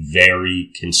plays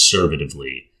very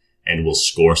conservatively and will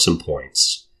score some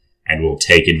points and will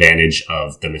take advantage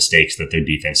of the mistakes that their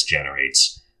defense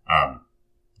generates.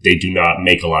 They do not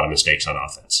make a lot of mistakes on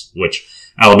offense, which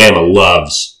Alabama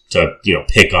loves to,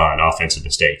 pick on offensive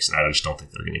mistakes, and I just don't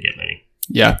think they're going to get many.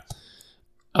 Yeah.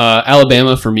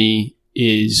 Alabama, for me,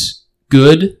 is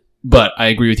good, but I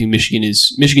agree with you.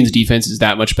 Michigan's defense is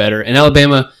that much better. And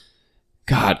Alabama,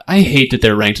 God, I hate that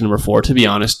they're ranked number 4, to be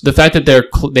honest. The fact that they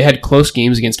had close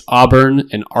games against Auburn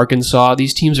and Arkansas,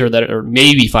 these teams that are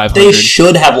maybe 500. They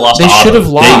should have lost to Auburn. They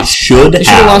should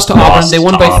have lost to Auburn. They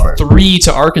won by Auburn. 3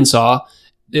 to Arkansas.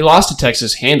 They lost to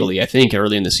Texas handily, I think,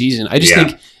 early in the season. I just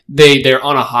think they're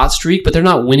on a hot streak, but they're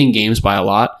not winning games by a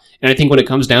lot. And I think when it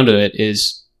comes down to it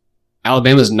is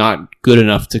Alabama's not good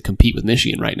enough to compete with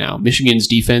Michigan right now. Michigan's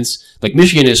defense,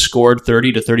 Michigan has scored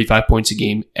 30 to 35 points a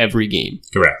game every game.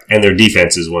 Correct. And their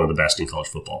defense is one of the best in college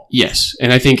football. Yes.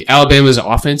 And I think Alabama's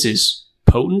offense is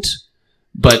potent,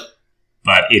 but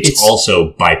it's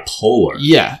also bipolar.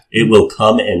 Yeah. It will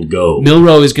come and go.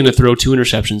 Milroe is going to throw 2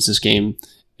 interceptions this game.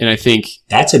 And I think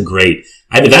that's a good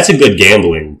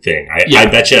gambling thing. I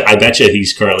bet you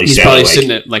he's currently probably sitting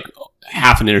at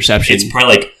half an interception. It's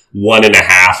probably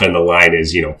 1.5, and the line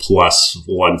is plus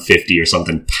 150 or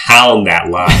something. Pound that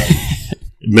line.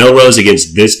 Milrose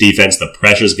against this defense, the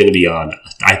pressure's going to be on.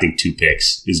 I think 2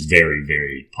 picks is very,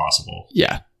 very possible.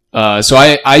 Yeah. So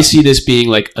I see this being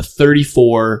like a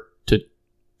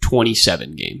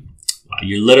 34-27 game.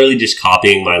 You're literally just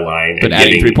copying my line but and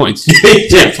adding 3 points.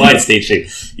 Fine station,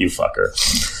 you fucker.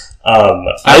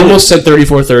 I almost said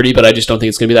 34-30, but I just don't think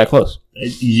it's going to be that close.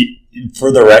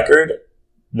 For the record,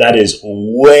 that is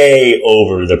way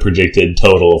over the predicted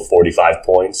total of 45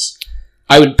 points.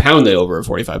 I would pound it over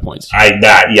 45 points. I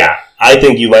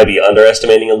think you might be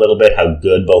underestimating a little bit how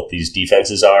good both these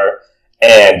defenses are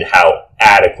and how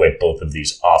adequate both of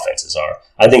these offenses are.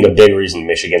 I think a big reason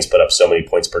Michigan's put up so many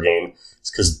points per game is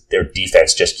because their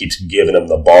defense just keeps giving them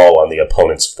the ball on the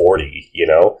opponent's 40,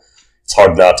 It's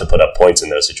hard not to put up points in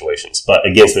those situations. But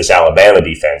against this Alabama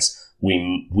defense,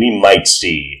 we might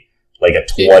see like a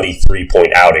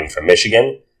 23-point outing from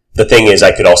Michigan. The thing is,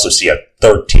 I could also see a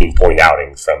 13-point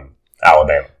outing from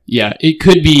Alabama. Yeah, it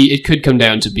could come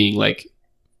down to being like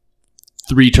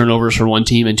 3 turnovers for one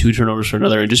team and 2 turnovers for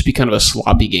another and just be kind of a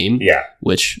sloppy game. Yeah.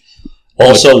 Which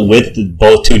also with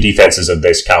both 2 defenses of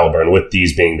this caliber and with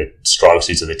these being the strong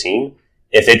suits of the team,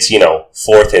 if it's,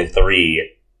 4th and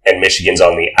 3 and Michigan's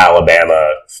on the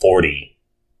Alabama 40,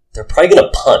 they're probably going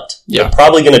to punt. Yeah. They're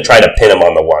probably going to try to pin them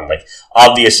on the 1.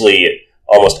 Obviously,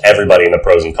 almost everybody in the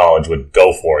pros in college would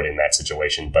go for it in that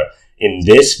situation. But in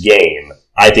this game,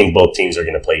 I think both teams are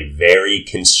going to play very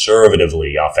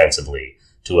conservatively offensively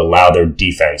to allow their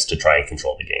defense to try and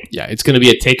control the game. Yeah, it's going to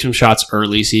be take some shots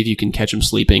early, see if you can catch them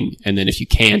sleeping, and then if you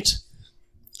can't,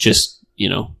 just,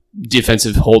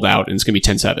 defensive holdout, and it's going to be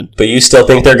 10-7. But you still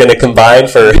think they're going to combine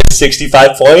for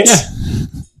 65 points? Yeah.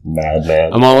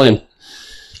 Madman. I'm all in.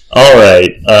 All right.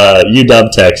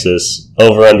 UW Texas,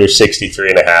 over under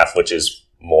 63.5, which is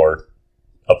more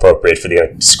appropriate for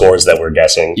the scores that we're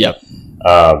guessing. Yep.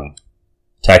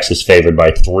 Texas favored by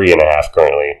 3.5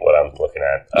 currently, what I'm looking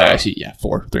at. I see,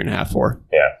 4, 3.5, 4.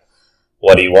 Yeah.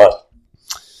 What do you want?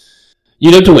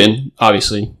 UW to win,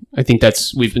 obviously. I think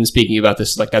we've been speaking about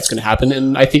this, that's going to happen,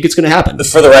 and I think it's going to happen.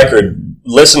 For the record,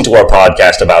 listen to our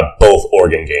podcast about both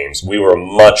Oregon games. We were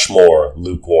much more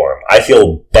lukewarm. I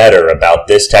feel better about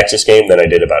this Texas game than I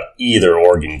did about either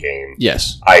Oregon game.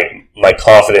 Yes. My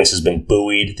confidence has been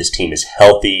buoyed. This team is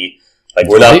healthy. Like,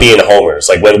 we're not being homers.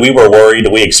 Like, when we were worried,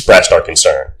 we expressed our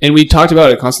concern. And we talked about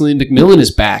it constantly. McMillan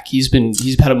is back. He's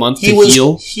had a month to heal. He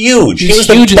was huge. He was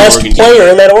huge the best player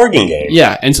in that Oregon game.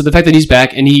 Yeah, and so the fact that he's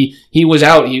back, and he was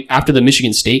out after the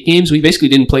Michigan State games, we basically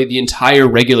didn't play the entire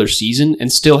regular season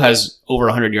and still has over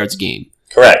 100 yards a game.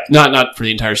 Correct. Not for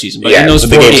the entire season, but in those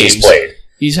 4 games,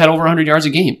 he's had over 100 yards a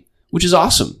game, which is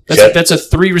awesome. That's a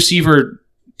 3-receiver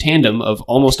tandem of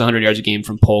almost 100 yards a game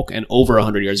from Polk and over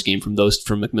 100 yards a game from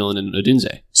McMillan and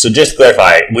Odunze. So just to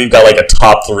clarify, we've got like a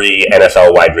top 3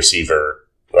 NFL wide receiver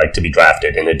like to be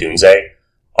drafted in Odunze.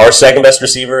 Our second best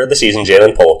receiver of the season,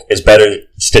 Jalen Polk, is better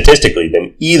statistically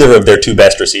than either of their 2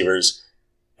 best receivers.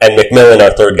 And McMillan,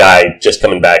 our third guy, just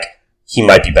coming back, he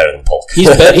might be better than Polk.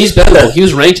 He's better. He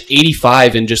was ranked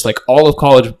 85 in just like all of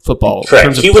college football. Correct. In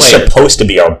terms of he was supposed to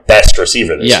be our best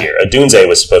receiver this year. Odunze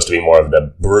was supposed to be more of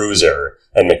the bruiser,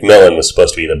 and McMillan was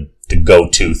supposed to be the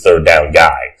go-to third down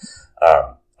guy.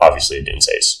 Obviously,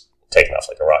 Odunze's taken off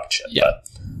like a rocket ship. Yeah.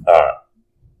 But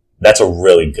that's a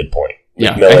really good point.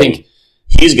 Yeah, McMillan, I think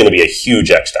he's going to be a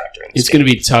huge X factor. It's going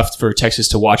to be tough for Texas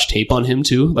to watch tape on him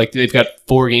too. Like, they've got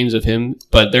 4 games of him,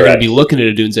 but they're going to be looking at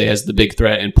Odunze as the big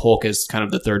threat and Polk as kind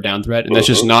of the third down threat, and that's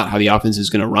just not how the offense is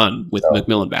going to run with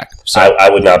McMillan back. So I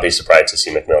would not be surprised to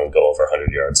see McMillan go over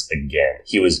 100 yards again.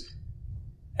 He was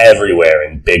everywhere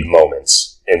in big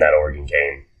moments in that Oregon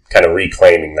game, kind of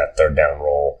reclaiming that third down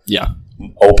role. Yeah.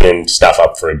 Opening stuff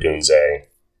up for Odunze.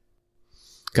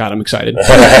 God, I'm excited.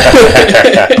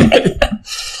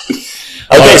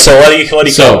 Okay, so what do you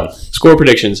call? Score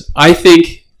predictions. I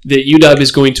think that UW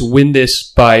is going to win this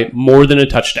by more than a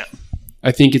touchdown.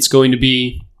 I think it's going to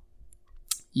be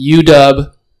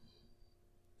UW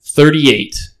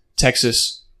 38,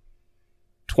 Texas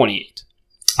 28.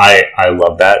 I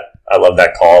love that. I love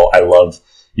that call. I love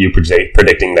you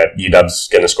predicting that UW's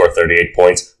going to score 38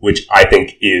 points, which I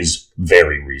think is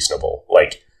very reasonable.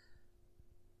 Like,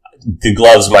 the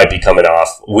gloves might be coming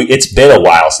off. It's been a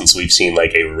while since we've seen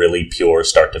like a really pure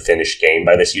start to finish game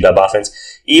by this UW offense.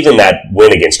 Even that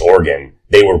win against Oregon,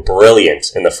 they were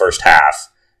brilliant in the first half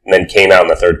and then came out in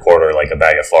the third quarter like a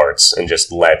bag of farts and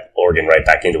just let Oregon right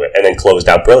back into it and then closed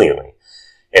out brilliantly.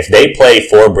 If they play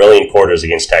 4 brilliant quarters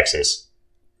against Texas,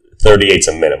 38's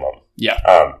a minimum. Yeah.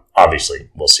 Obviously,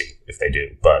 we'll see if they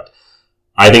do, but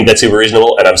I think that's super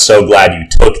reasonable, and I'm so glad you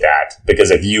took that,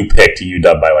 because if you picked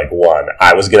UW by like 1,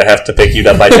 I was going to have to pick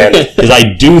UW by 10, because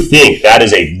I do think that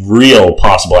is a real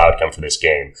possible outcome for this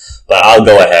game. But I'll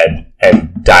go ahead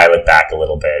and dial it back a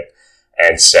little bit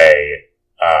and say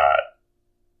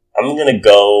I'm going to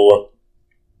go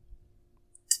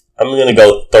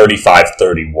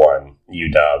 35-31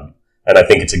 UW, and I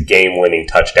think it's a game-winning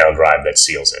touchdown drive that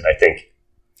seals it. I think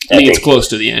it's close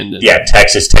to the end. Yeah,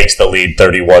 Texas takes the lead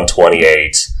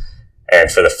 31-28.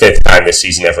 And for the 5th time this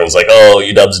season, everyone's like, oh,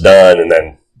 UW's done. And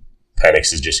then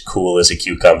Penix is just cool as a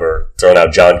cucumber, throwing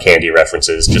out John Candy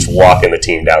references, just walking the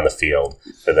team down the field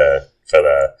for the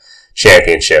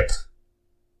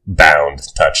championship-bound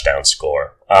touchdown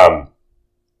score. So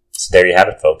there you have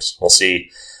it, folks. We'll see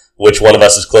which one of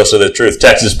us is closer to the truth.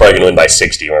 Texas is probably going to win by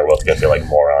 60, and we're both going to feel like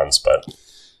morons, but...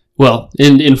 Well,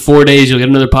 in 4 days, you'll get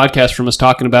another podcast from us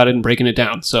talking about it and breaking it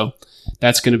down. So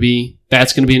that's going to be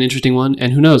an interesting one.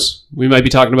 And who knows? We might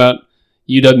be talking about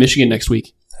UW Michigan next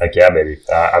week. Heck yeah, baby.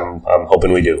 I'm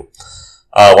hoping we do.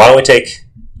 Why don't we take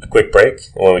a quick break?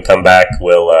 And when we come back,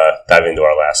 we'll dive into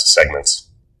our last segments.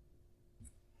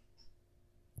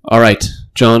 All right,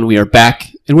 John, we are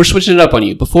back, and we're switching it up on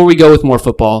you. Before we go with more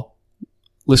football,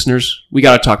 listeners, we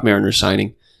got to talk Mariners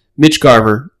signing. Mitch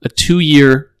Garver, a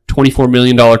 2-year, $24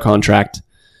 million contract,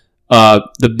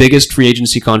 the biggest free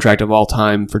agency contract of all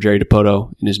time for Jerry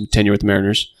Dipoto in his tenure with the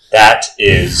Mariners. That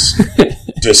is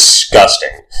disgusting.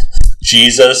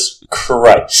 Jesus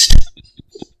Christ.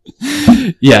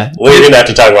 Yeah. We're going to have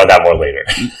to talk about that more later.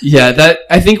 Yeah,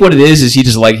 I think what it is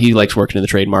he likes working in the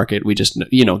trade market. We just,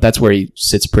 that's where he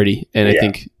sits pretty. And I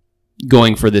think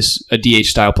going for a DH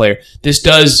style player, this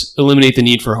does eliminate the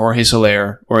need for Jorge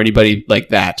Soler or anybody like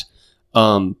that.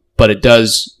 But it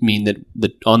does mean that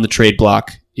on the trade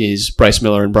block is Bryce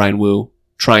Miller and Brian Wu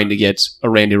trying to get a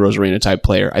Randy Rosarena type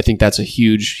player. I think that's a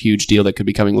huge, huge deal that could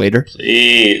be coming later.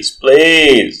 Please.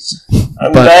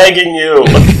 I'm begging you.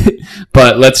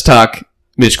 But let's talk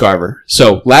Mitch Garver.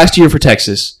 So last year for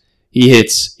Texas, he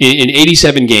hits in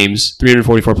 87 games,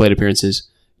 344 plate appearances,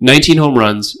 19 home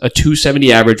runs, a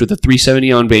 270 average with a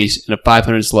 370 on base and a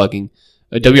 500 slugging.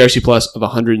 A WRC plus of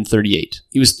 138.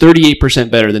 He was 38%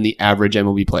 better than the average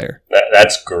MLB player.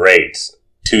 That's great.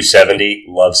 270,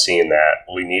 love seeing that.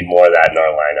 We need more of that in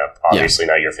our lineup. Obviously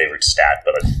not your favorite stat,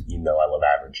 but I love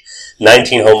average.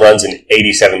 19 home runs in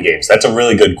 87 games. That's a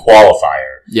really good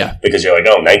qualifier. Yeah. Because you're like,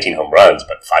 19 home runs,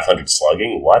 but 500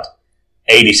 slugging? What?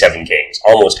 87 games,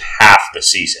 almost half the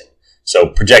season. So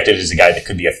projected as a guy that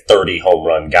could be a 30 home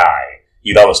run guy.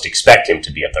 You'd almost expect him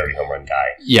to be a 30 home run guy.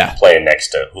 Yeah. Playing next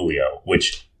to Julio,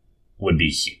 which would be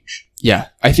huge. Yeah.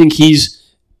 I think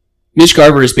Mitch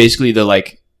Garver is basically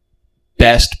the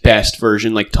best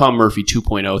version, like Tom Murphy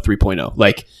 2.0, 3.0.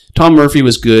 Like Tom Murphy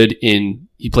was good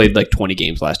he played 20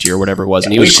 games last year or whatever it was,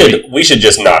 and he was great. We should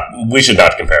not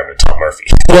compare him to Tom Murphy.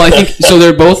 Well, I think so.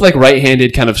 They're both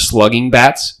right-handed kind of slugging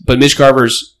bats, but Mitch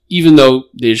Garver's, even though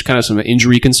there's kind of some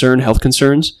health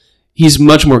concerns, he's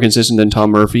much more consistent than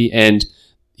Tom Murphy, and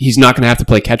he's not going to have to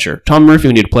play catcher. Tom Murphy,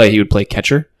 when he'd play, he would play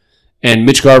catcher, and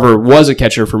Mitch Garver was a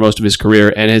catcher for most of his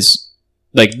career, and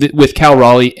with Cal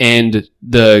Raleigh and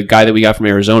the guy that we got from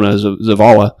Arizona,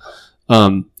 Zavala,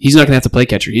 he's not going to have to play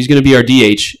catcher. He's going to be our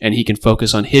DH, and he can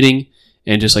focus on hitting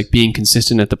and just being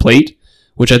consistent at the plate,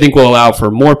 which I think will allow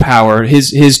for more power.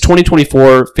 His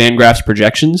 2024 Fangraphs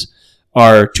projections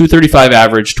are 235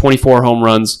 average, 24 home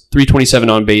runs, 327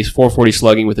 on base, 440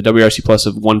 slugging with a WRC plus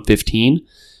of 115.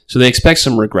 So they expect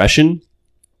some regression.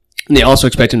 And they also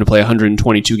expect him to play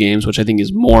 122 games, which I think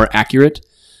is more accurate.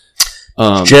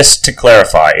 Just to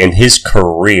clarify, in his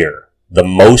career, the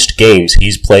most games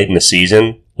he's played in a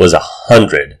season was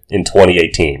 100 in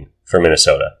 2018 for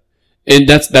Minnesota. And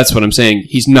that's what I'm saying.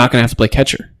 He's not going to have to play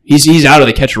catcher. He's out of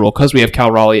the catcher role because we have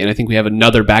Cal Raleigh, and I think we have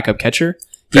another backup catcher.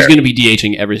 He's going to be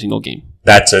DHing every single game.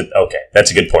 That's a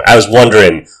good point. I was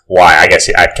wondering why. I guess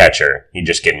at catcher, you're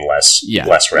just getting less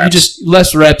reps. You just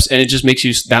less reps, and it just makes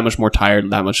you that much more tired,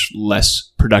 that much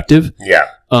less productive. Yeah.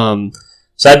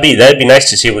 So that'd be nice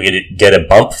to see if we could get a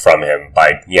bump from him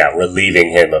by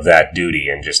relieving him of that duty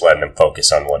and just letting him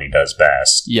focus on what he does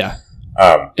best. Yeah.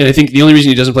 And I think the only reason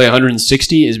he doesn't play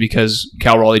 160 is because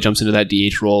Cal Raleigh jumps into that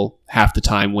DH role half the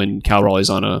time when Cal Raleigh's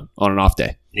on an off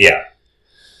day. Yeah.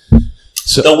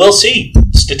 So we'll see.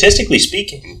 Statistically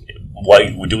speaking,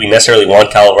 why do we necessarily want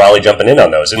Cal Raleigh jumping in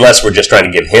on those? Unless we're just trying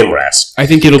to give him rest. I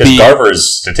think it'll be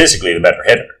Garver's statistically the better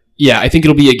hitter. Yeah, I think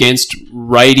it'll be against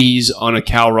righties on a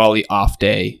Cal Raleigh off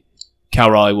day. Cal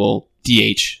Raleigh will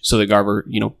DH so that Garver,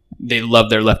 they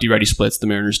love their lefty-righty splits, the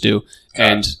Mariners do.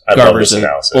 And Garver's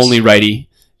the only righty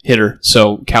hitter,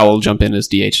 so Cal will jump in as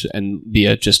DH and be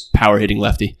a just power-hitting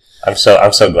lefty. I'm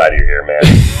so glad you're here,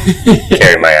 man.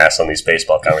 Carrying my ass on these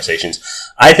baseball conversations.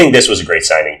 I think this was a great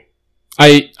signing.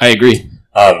 I agree.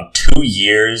 2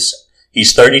 years.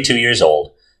 He's 32 years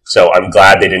old, so I'm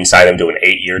glad they didn't sign him to an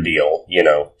 8-year deal.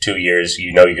 2 years,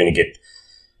 you're going to get...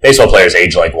 Baseball players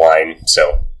age like wine,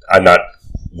 so I'm not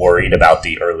worried about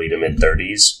the early to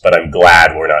mid-30s, but I'm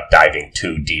glad we're not diving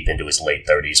too deep into his late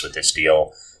 30s with this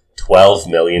deal. $12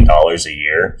 million a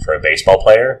year for a baseball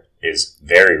player is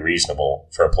very reasonable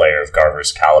for a player of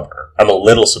Garver's caliber. I'm a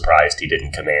little surprised he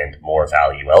didn't command more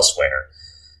value elsewhere,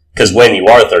 because when you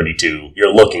are 32,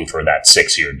 you're looking for that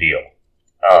 6-year deal.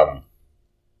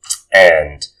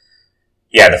 And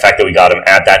the fact that we got him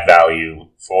at that value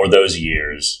for those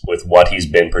years with what he's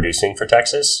been producing for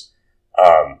Texas,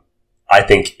 I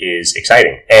think is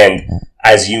exciting. And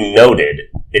as you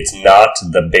noted, it's not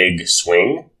the big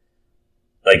swing.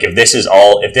 Like if this is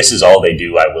all they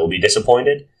do, I will be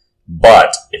disappointed.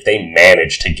 But if they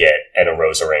manage to get an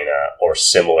Arozarena or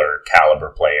similar caliber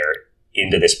player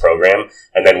into this program,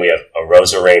 and then we have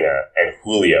Arozarena and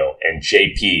Julio and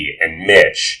JP and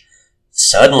Mitch,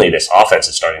 suddenly this offense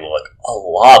is starting to look a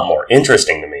lot more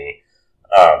interesting to me.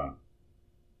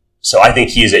 So I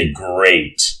think he's a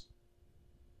great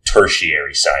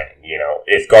tertiary signing.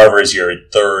 If Garver is your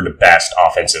third best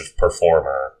offensive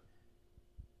performer,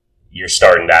 you're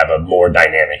starting to have a more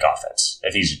dynamic offense.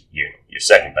 If he's your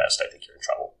second best, I think you're in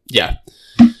trouble. Yeah.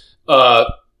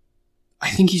 I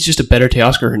think he's just a better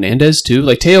Teoscar Hernandez, too.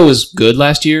 Like, Teo was good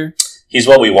last year. He's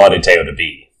what we wanted Teo to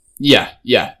be. Yeah.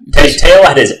 Teo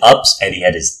had his ups and he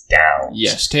had his downs.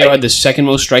 Yes, Teo had the second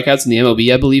most strikeouts in the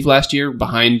MLB, I believe, last year,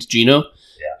 behind Gino.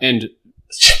 Yeah. And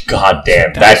God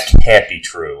damn, that can't be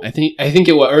true. I think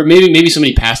it was, or maybe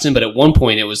somebody passed him, but at one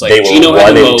point it was like they Gino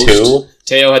had the most, 2?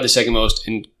 Teo had the second most,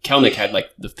 and Kelnick had like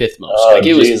the fifth most. Oh, like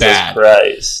it was Jesus bad.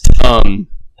 Christ.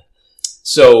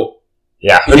 So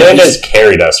yeah, Hernandez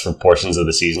carried us for portions of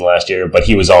the season last year, but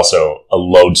he was also a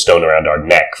lodestone around our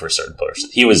neck for certain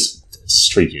portions. He was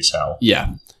streaky as hell.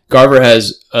 Yeah, Garver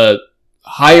has a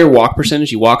higher walk percentage.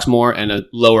 He walks more and a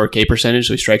lower K percentage,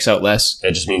 so he strikes out less.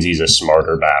 That just means he's a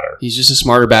smarter batter. He's just a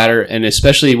smarter batter, and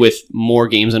especially with more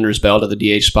games under his belt at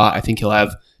the DH spot, I think he'll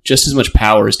have just as much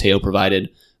power as Teo provided,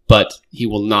 but he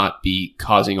will not be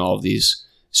causing all of these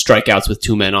strikeouts with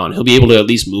two men on. He'll be able to at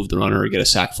least move the runner or get a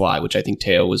sac fly, which I think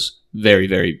Teo was very,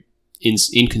 very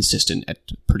inconsistent at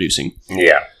producing.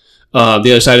 Yeah. The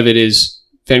other side of it is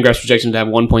Fangraphs projects him to have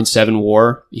 1.7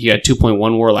 WAR. He had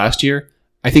 2.1 WAR last year.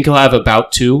 I think he'll have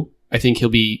about 2. I think he'll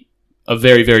be a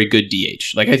very, very good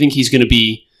DH. Like, I think he's going to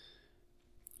be,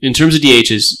 in terms of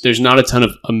DHs, there's not a ton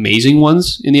of amazing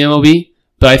ones in the MLB,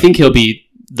 but I think he'll be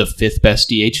the 5th best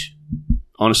DH,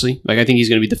 honestly. Like, I think he's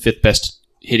going to be the 5th best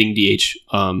hitting DH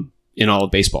in all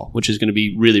of baseball, which is going to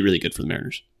be really, really good for the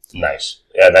Mariners. Nice.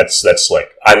 Yeah, that's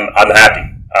slick. I'm happy.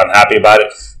 I'm happy about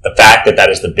it. The fact that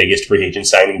is the biggest free agent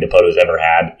signing Dipoto's ever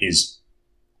had is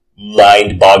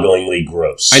mind-bogglingly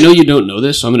gross. I know you don't know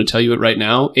this, so I'm going to tell you it right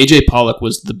now. AJ Pollock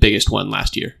was the biggest one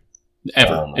last year,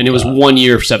 ever, and it was 1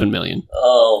 year for $7 million.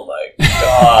 Oh my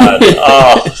god!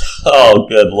 oh,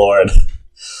 good lord!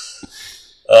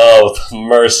 Oh,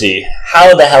 mercy!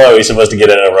 How the hell are we supposed to get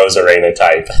in a Rosarena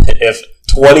type if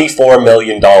 $24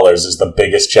 million is the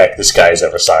biggest check this guy's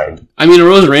ever signed? I mean,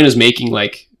 Rosarena's making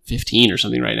like 15 or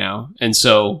something right now, and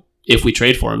so if we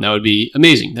trade for him, that would be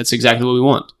amazing. That's exactly what we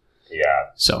want. Yeah.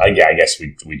 So I guess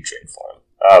we'd trade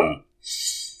for him.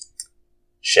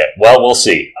 Shit. Well, we'll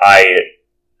see.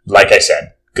 Like I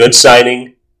said, good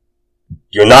signing.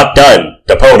 You're not done,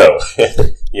 Dipoto.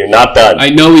 You're not done. I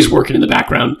know he's working in the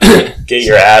background. Get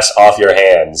your ass off your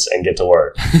hands and get to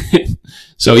work.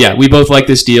 So yeah, we both like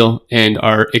this deal and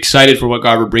are excited for what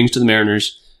Garver brings to the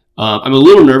Mariners. I'm a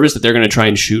little nervous that they're going to try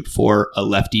and shoot for a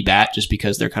lefty bat just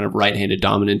because they're kind of right-handed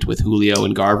dominant with Julio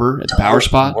and Garver at the power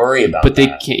spot. Worry about but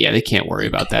that. They can't worry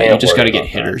about that. You just got to get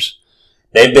hitters.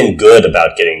 They've been good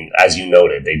about getting, as you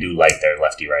noted, they do like their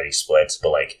lefty-righty splits, but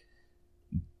like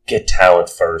get talent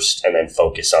first and then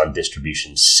focus on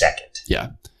distribution second. Yeah.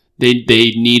 They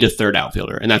need a third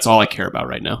outfielder, and that's all I care about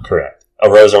right now. Correct. A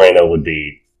Rosarena would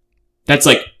be... That's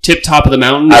like tip top of the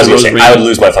mountain. I was going to say, I would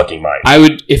lose my fucking mind. I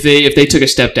would, if they took a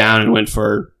step down and went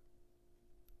for,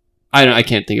 I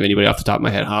can't think of anybody off the top of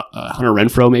my head. Hunter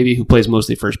Renfroe, maybe, who plays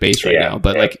mostly first base right now.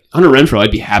 But like Hunter Renfroe,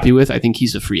 I'd be happy with. I think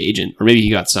he's a free agent, or maybe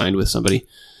he got signed with somebody.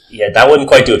 Yeah, that wouldn't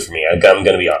quite do it for me. I'm going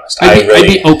to be honest. I'd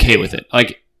be okay with it.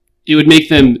 Like, it would make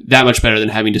them that much better than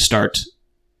having to start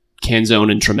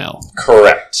Canzone and Trammell.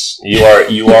 Correct.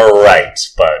 You are right,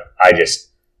 but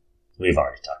we've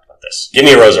already talked about this. Give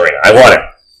me a Rosarena. I want it.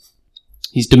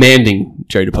 He's demanding,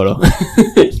 Jerry Dipoto.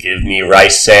 Give me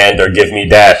rice sand or give me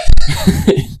death.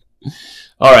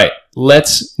 All right,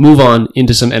 let's move on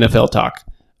into some NFL talk.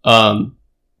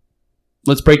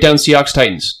 Let's break down Seahawks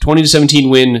Titans. 20-17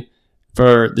 win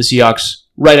for the Seahawks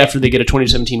right after they get a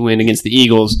 20-17 win against the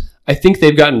Eagles. I think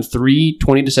they've gotten 3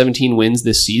 20-17 wins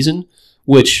this season,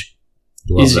 which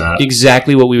is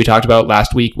exactly what we talked about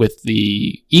last week with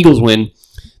the Eagles win.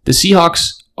 The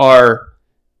Seahawks are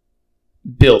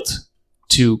built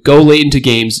to go late into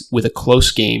games with a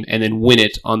close game and then win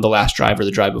it on the last drive or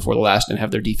the drive before the last and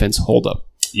have their defense hold up.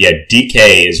 Yeah,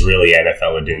 DK is really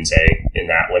NFL Adunze in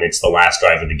that when it's the last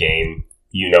drive of the game,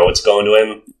 you know it's going to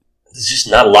him. There's just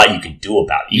not a lot you can do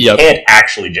about it. You can't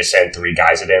actually just send 3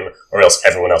 guys at him or else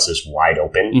everyone else is wide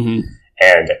open. Mm-hmm.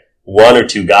 And 1 or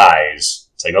 2 guys,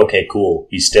 it's like, okay, cool.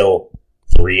 He's still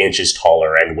 3 inches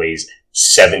taller and weighs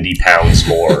 70 pounds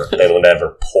more than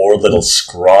whatever poor little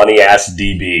scrawny-ass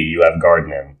DB you have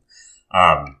guarding him.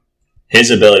 His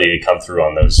ability to come through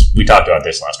on those, we talked about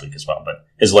this last week as well, but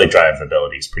his late drive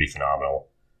ability is pretty phenomenal.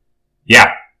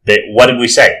 Yeah, what did we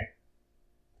say?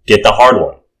 Get the hard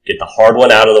one. Get the hard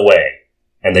one out of the way.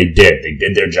 And they did. They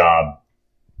did their job.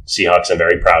 Seahawks, I'm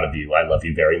very proud of you. I love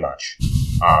you very much.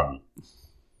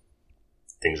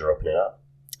 Things are opening up.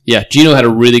 Yeah, Geno had a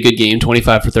really good game,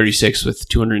 25 for 36 with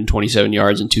 227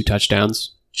 yards and 2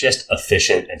 touchdowns. Just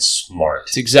efficient and smart.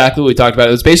 It's exactly what we talked about.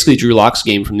 It was basically Drew Lock's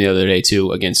game from the other day,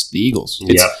 too, against the Eagles.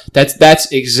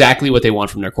 That's exactly what they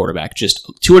want from their quarterback. Just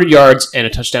 200 yards and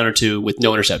a touchdown or 2 with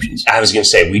no interceptions. I was going to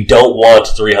say, we don't want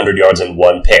 300 yards and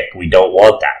 1 pick. We don't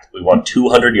want that. We want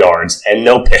 200 yards and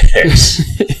no picks.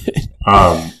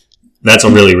 That's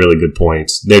a really, really good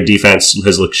point. Their defense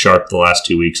has looked sharp the last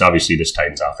 2 weeks. Obviously, this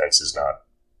Titans offense is not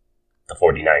the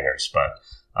 49ers,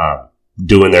 but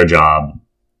doing their job.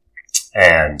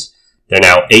 And they're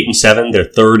now 8-7. They're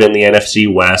 3rd in the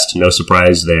NFC West. No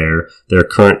surprise there. They're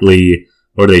currently,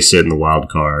 where do they sit in the wild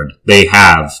card? They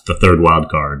have the 3rd wild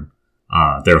card.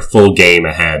 They're a full game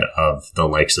ahead of the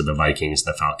likes of the Vikings,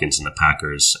 the Falcons, and the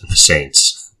Packers, and the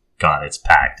Saints. God, it's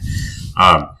packed.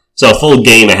 So a full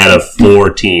game ahead of 4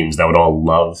 teams that would all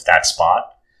love that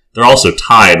spot. They're also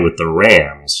tied with the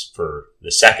Rams for the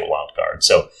 2nd wild card.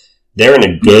 So they're in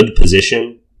a good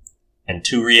position. And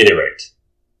to reiterate,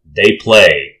 they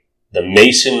play the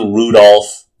Mason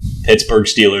Rudolph Pittsburgh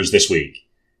Steelers this week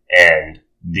and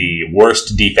the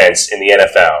worst defense in the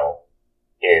NFL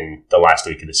in the last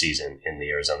week of the season in the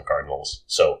Arizona Cardinals.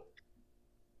 So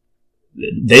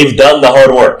they've done the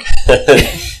hard work.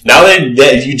 Now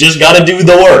you just got to do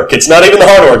the work. It's not even the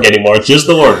hard work anymore. It's just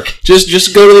the work.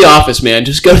 Just go to the office, man.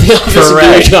 Just go to the office and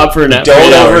do your job for an hour.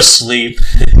 Don't oversleep.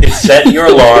 Set your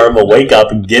alarm. Wake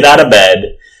up and get out of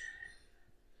bed.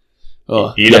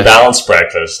 Eat a balanced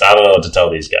breakfast. I don't know what to tell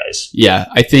these guys. Yeah,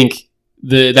 I think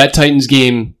that Titans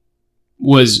game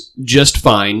was just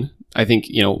fine. I think,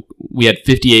 we had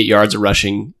 58 yards of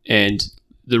rushing, and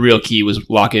the real key was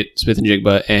Lockett, Smith and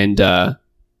Jigba, and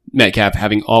Metcalf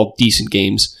having all decent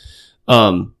games.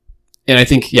 And I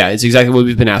think, it's exactly what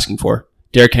we've been asking for.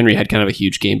 Derrick Henry had kind of a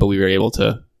huge game, but we were able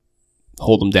to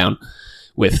hold him down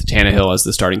with Tannehill as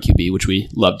the starting QB, which we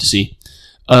love to see.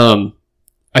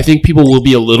 I think people will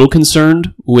be a little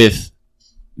concerned with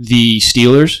the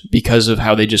Steelers because of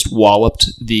how they just walloped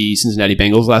the Cincinnati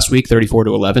Bengals last week,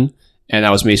 34-11, and that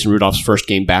was Mason Rudolph's first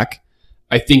game back.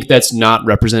 I think that's not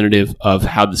representative of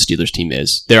how the Steelers team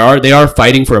is. They are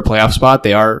fighting for a playoff spot.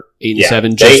 They are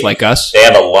 8-7, just like us. They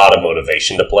have a lot of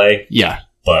motivation to play. Yeah,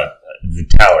 but the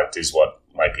talent is what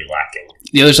might be lacking.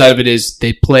 The other side of it is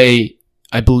they play,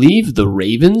 I believe, the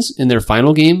Ravens in their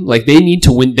final game. Like, they need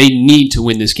to win. They need to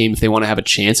win this game if they want to have a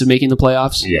chance of making the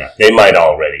playoffs. Yeah, they might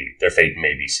already. Their fate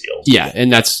may be sealed. Yeah,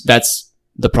 and that's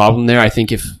the problem there. I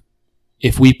think if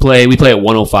we play at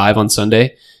 105 on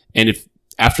Sunday, and if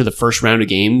after the first round of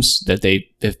games that they've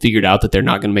figured out that they're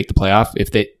not going to make the playoff,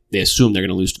 if they assume they're going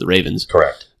to lose to the Ravens.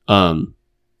 Correct.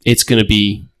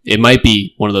 It might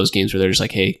be one of those games where they're just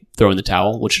like, hey, throw in the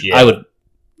towel, which I would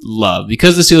love,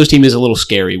 because the Steelers team is a little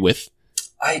scary with.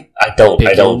 I don't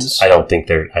think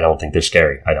they're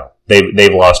scary. I don't.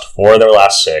 They've lost 4 of their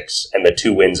last 6, and the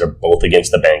 2 wins are both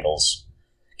against the Bengals.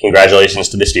 Congratulations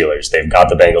to the Steelers. They've got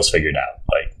the Bengals figured out.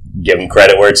 Like, give them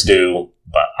credit where it's due,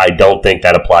 but I don't think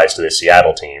that applies to the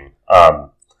Seattle team.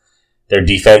 Their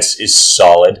defense is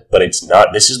solid, but it's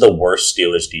not. This is the worst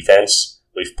Steelers defense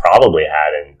we've probably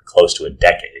had in close to a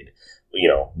decade.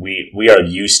 We are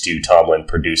used to Tomlin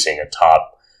producing a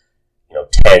top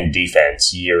 10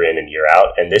 defense year in and year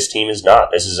out, and this team is not.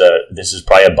 This is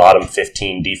probably a bottom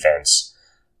 15 defense.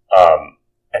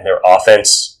 And their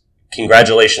offense,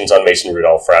 congratulations on Mason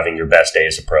Rudolph for having your best day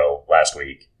as a pro last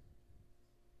week.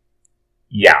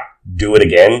 Yeah, do it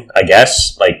again, I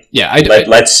guess.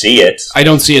 Let's see it. I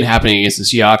don't see it happening against the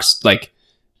Seahawks.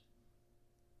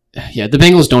 The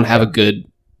Bengals don't have a good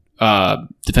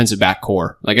defensive back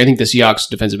core. I think the Seahawks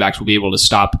defensive backs will be able to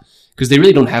stop, because they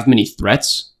really don't have many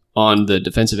threats on the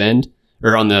defensive end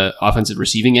or on the offensive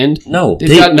receiving end. No.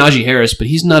 They've got Najee Harris, but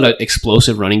he's not an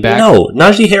explosive running back. No,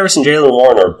 Najee Harris and Jaylen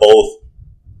Warren are both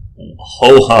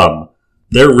ho-hum.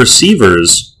 Their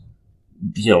receivers,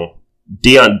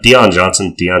 Deontay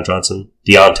Johnson,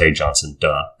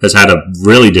 has had a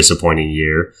really disappointing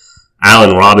year.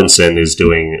 Allen Robinson is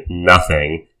doing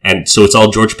nothing. And so it's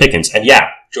all George Pickens. And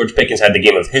George Pickens had the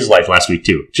game of his life last week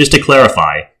too. Just to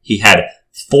clarify, he had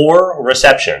 4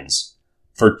 receptions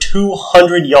for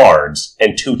 200 yards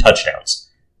and 2 touchdowns.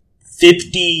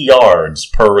 50 yards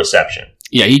per reception.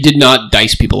 Yeah, he did not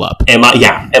dice people up. Am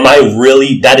I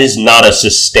really? That is not a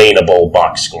sustainable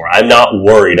box score. I'm not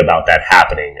worried about that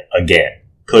happening again.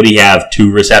 Could he have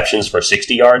 2 receptions for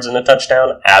 60 yards and a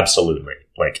touchdown? Absolutely.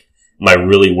 Am I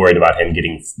really worried about him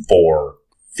getting 4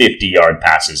 50-yard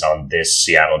passes on this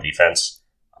Seattle defense?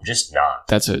 I'm just not.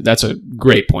 That's a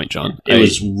great point, John. It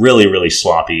was really, really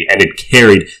sloppy, and it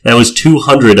carried. That was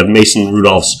 200 of Mason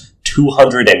Rudolph's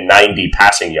 290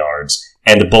 passing yards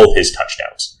and both his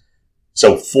touchdowns.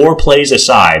 So 4 plays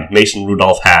aside, Mason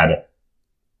Rudolph had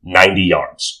 90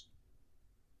 yards.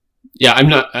 Yeah,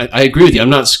 I agree with you.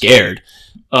 I'm not scared.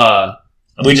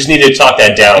 We just need to talk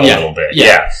that down a little bit.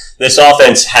 Yeah. This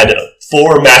offense had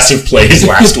 4 massive plays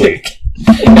last week.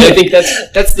 And I think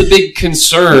that's the big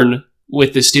concern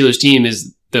with the Steelers team,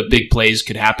 is the big plays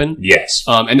could happen. Yes.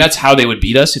 And that's how they would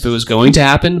beat us if it was going to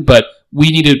happen. But we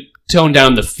need to tone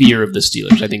down the fear of the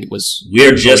Steelers. I think it was...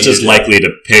 We're just as likely to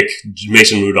pick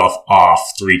Mason Rudolph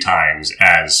off 3 times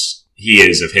as he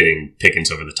is of hitting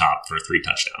Pickens over the top for 3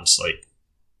 touchdowns.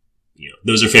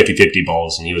 Those are 50-50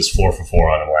 balls, and he was 4 for 4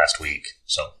 on them last week.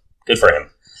 So, good for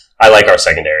him. I like our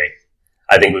secondary.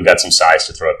 I think we've got some size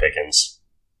to throw at Pickens.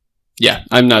 Yeah,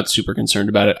 I'm not super concerned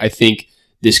about it. I think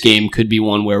this game could be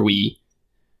one where we...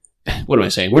 What am I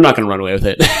saying? We're not going to run away with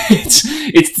it.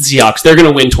 It's the Seahawks. They're going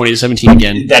to win 20-17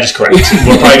 again. That is correct.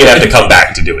 We're probably going to have to come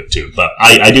back to do it too. But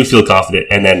I do feel confident.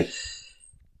 And then,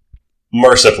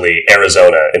 mercifully,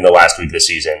 Arizona in the last week of the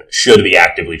season should be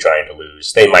actively trying to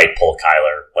lose. They might pull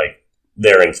Kyler.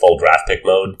 They're in full draft pick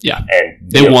mode. Yeah.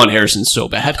 And they want Harrison so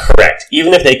bad. Correct.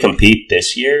 Even if they compete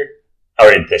this week,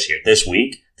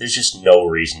 there's just no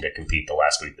reason to compete the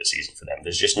last week of the season for them.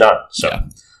 There's just none. So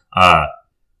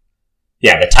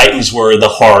Yeah, the Titans were the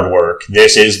hard work.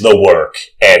 This is the work.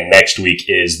 And next week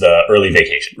is the early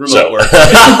vacation. Remote work.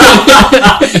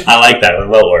 I like that,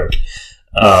 remote work.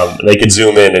 They could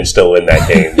zoom in and still win that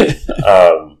game.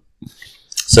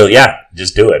 So yeah,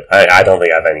 just do it. I don't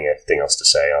think I have anything else to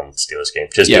say on the Steelers game.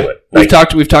 Just do it. We've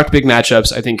talked big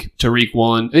matchups. I think Tariq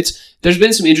Woolen. There's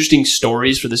been some interesting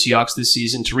stories for the Seahawks this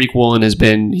season. Tariq Woolen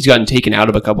he's gotten taken out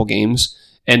of a couple games,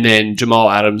 and then Jamal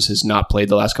Adams has not played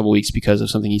the last couple weeks because of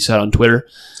something he said on Twitter.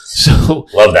 So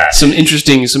love that. Some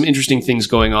interesting things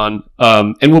going on.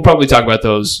 And we'll probably talk about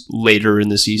those later in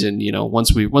the season.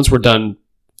 Once we're done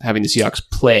having the Seahawks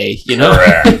play,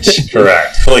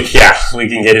 Correct. We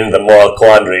can get into the moral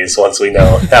quandaries once we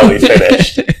know how we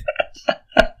finish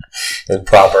in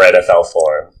proper NFL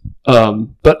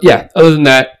form. But yeah, other than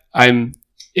that, I'm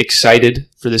excited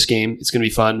for this game. It's going to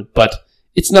be fun, but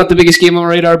it's not the biggest game on my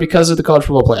radar because of the college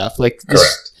football playoff. Correct.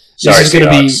 This is going to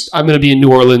be. I'm going to be in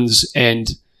New Orleans and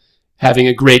having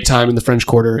a great time in the French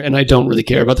Quarter, and I don't really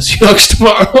care about the Seahawks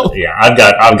tomorrow. Yeah,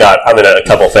 I'm in a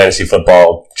couple fantasy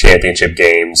football championship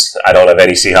games. I don't have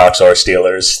any Seahawks or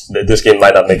Steelers. This game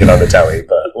might not make it on the telly,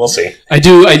 but we'll see. I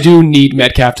do need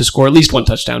Metcalf to score at least one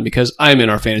touchdown because I'm in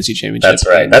our fantasy championship. That's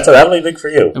right. That'll be big for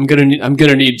you. I'm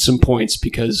gonna need some points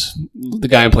because the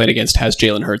guy I'm playing against has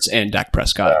Jalen Hurts and Dak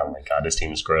Prescott. Oh my God, this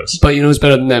team is gross. But who's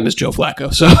better than them is Joe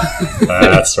Flacco. So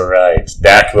that's right.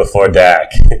 Dak before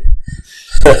Dak.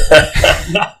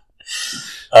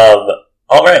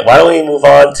 All right, why don't we move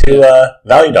on to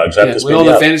Value Dogs? With all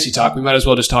the fantasy talk, we might as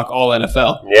well just talk all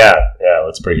NFL. Yeah,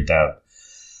 let's break it down.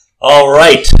 All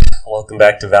right, welcome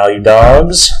back to Value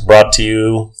Dogs, brought to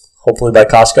you hopefully by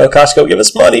Costco. Costco, give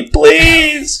us money,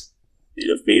 please. Need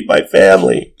to feed my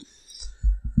family.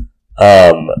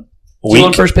 Do you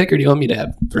want first pick or do you want me to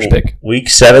have first pick? Week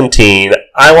 17.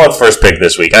 I want first pick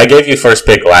this week. I gave you first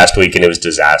pick last week and it was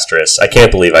disastrous. I can't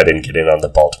believe I didn't get in on the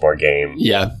Baltimore game.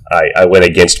 Yeah. I went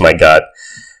against my gut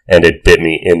and it bit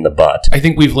me in the butt. I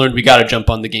think we've learned we got to jump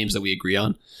on the games that we agree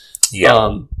on.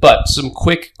 Yeah. But some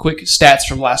quick stats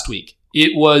from last week.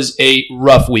 It was a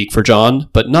rough week for John,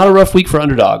 but not a rough week for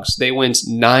underdogs. They went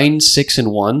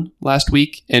 9-6-1 last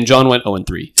week, and John went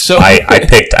 0-3. So I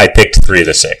picked 3 of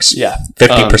the 6. Yeah,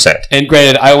 50%. And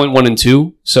granted, I went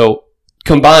 1-2. So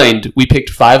combined, we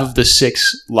picked 5 of the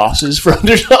 6 losses for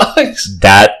underdogs.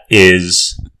 That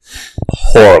is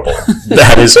horrible.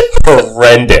 That is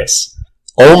horrendous.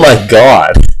 Oh my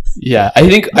God. Yeah, I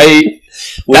think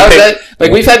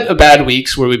we've had bad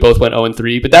weeks where we both went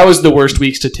 0-3, but that was the worst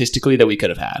week statistically that we could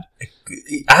have had.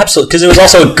 Absolutely, because it was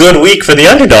also a good week for the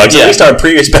underdogs. Yeah. At least our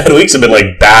previous bad weeks have been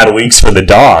like bad weeks for the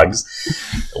dogs.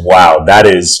 Wow,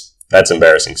 that's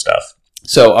embarrassing stuff.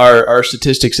 So our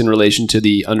statistics in relation to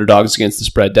the underdogs against the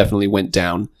spread definitely went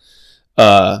down.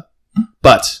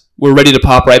 But we're ready to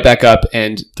pop right back up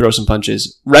and throw some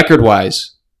punches.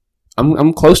 Record-wise,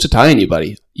 I'm close to tying you,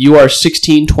 buddy. You are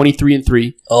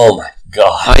 16-23-3. Oh my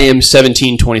God. I am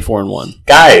 17-24-1.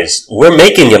 Guys, we're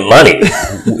making you money.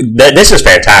 This is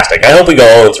fantastic. I hope we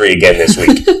go 0-3 again this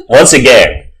week. Once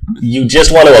again, you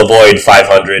just want to avoid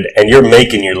 500 and you're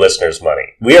making your listeners money.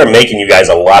 We are making you guys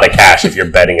a lot of cash if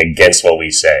you're betting against what we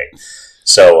say.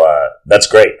 So that's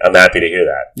great. I'm happy to hear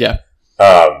that. Yeah.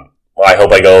 Well, I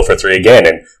hope I go for 3 again.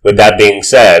 And with that being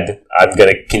said, I'm going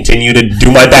to continue to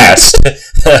do my best.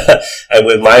 And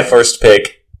with my first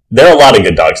pick, there are a lot of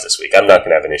good dogs this week. I'm not going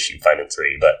to have an issue finding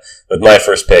 3. But with my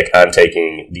first pick, I'm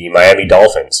taking the Miami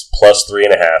Dolphins plus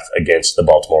 3.5 against the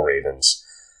Baltimore Ravens.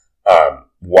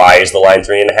 Why is the line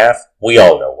 3.5? We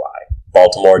all know why.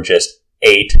 Baltimore just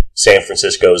ate San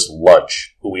Francisco's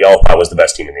lunch, who we all thought was the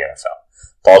best team in the NFL.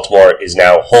 Baltimore is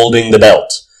now holding the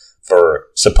belt for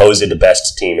supposed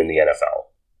best team in the NFL.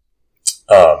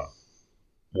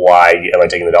 Why am I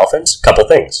taking the Dolphins? Couple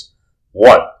things.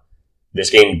 1, this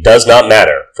game does not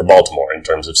matter for Baltimore in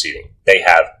terms of seeding. They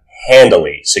have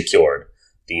handily secured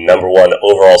the number 1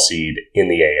 overall seed in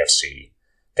the AFC.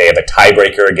 They have a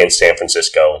tiebreaker against San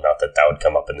Francisco. Not that would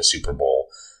come up in the Super Bowl,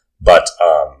 but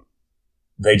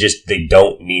they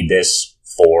don't need this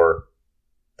for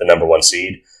the number 1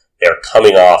 seed. They're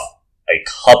coming off a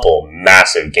couple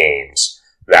massive games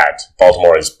that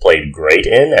Baltimore has played great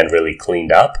in and really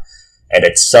cleaned up. And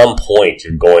at some point,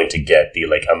 you're going to get the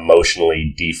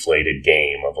emotionally deflated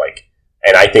game of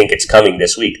and I think it's coming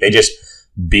this week. They just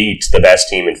beat the best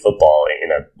team in football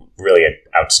in a really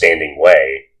outstanding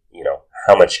way.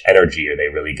 How much energy are they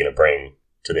really going to bring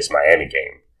to this Miami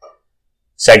game?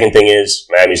 Second thing is,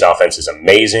 Miami's offense is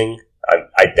amazing.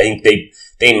 I think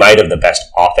they might have the best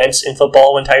offense in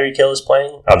football when Tyreek Hill is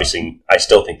playing. Obviously, I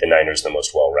still think the Niners are the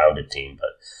most well-rounded team, but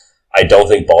I don't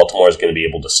think Baltimore is going to be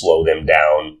able to slow them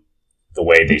down the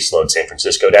way they slowed San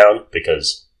Francisco down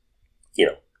because,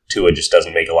 Tua just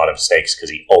doesn't make a lot of mistakes because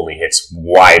he only hits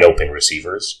wide open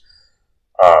receivers.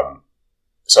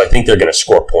 So I think they're going to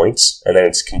score points, and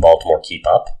then can Baltimore keep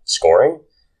up scoring?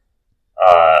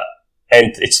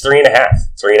 And it's 3.5.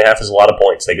 3.5 is a lot of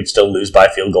points. They could still lose by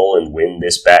field goal and win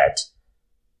this bet.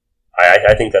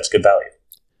 I think that's good value.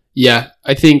 Yeah,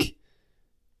 I think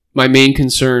my main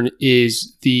concern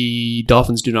is the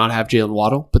Dolphins do not have Jalen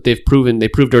Waddle, but they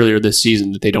proved earlier this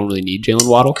season that they don't really need Jalen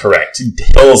Waddle. Correct.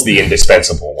 Hill's the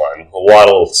indispensable one.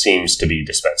 Waddle seems to be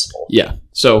dispensable. Yeah.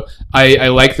 So I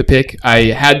like the pick. I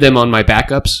had them on my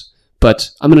backups, but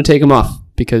I'm going to take them off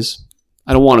because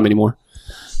I don't want them anymore.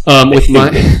 With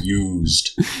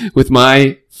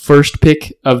my first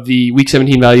pick of the Week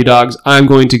 17 value dogs, I'm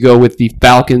going to go with the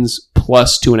Falcons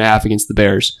plus 2.5 against the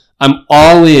Bears. I'm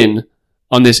all in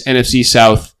on this NFC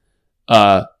South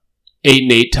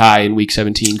 8-8 tie in Week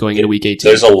 17 going into Week 18.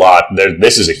 There's a lot.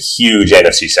 This is a huge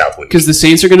NFC South week. Because the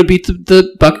Saints are going to beat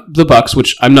the Bucks,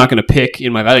 which I'm not going to pick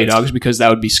in my value dogs because that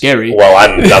would be scary. Well,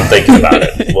 I'm thinking about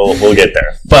it. We'll get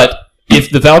there. But if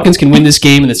the Falcons can win this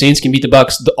game and the Saints can beat the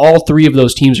Bucks, all three of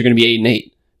those teams are going to be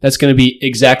 8-8. That's going to be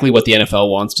exactly what the NFL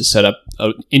wants to set up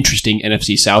an interesting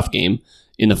NFC South game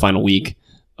in the final week.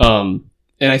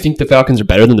 And I think the Falcons are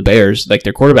better than the Bears. Like,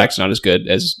 their quarterback's not as good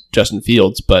as Justin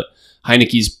Fields, but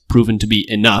Heineke's proven to be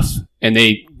enough. And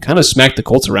they kind of smacked the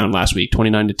Colts around last week,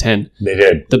 29-10. They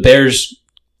did. The Bears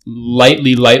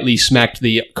lightly smacked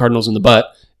the Cardinals in the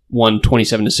butt, won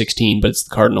 27-16, but it's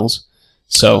the Cardinals.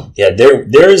 So yeah,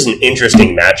 there is an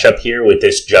interesting matchup here with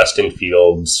this Justin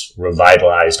Fields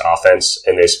revitalized offense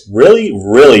and this really,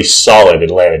 really solid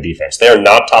Atlanta defense. They are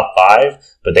not top 5,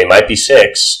 but they might be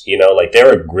 6.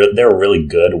 They're a really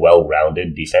good,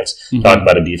 well-rounded defense. Mm-hmm. Talk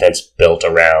about a defense built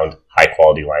around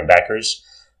high-quality linebackers.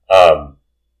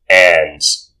 And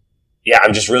yeah,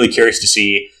 I'm just really curious to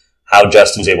see how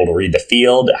Justin's able to read the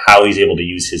field, how he's able to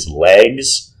use his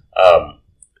legs.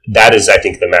 That is, I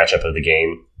think, the matchup of the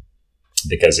game.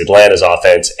 Because Atlanta's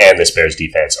offense and this Bears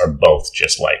defense are both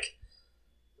just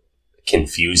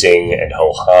confusing and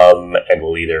ho-hum and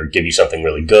will either give you something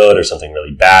really good or something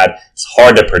really bad. It's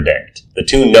hard to predict. The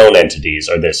two known entities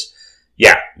are this,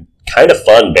 kind of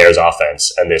fun Bears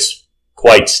offense and this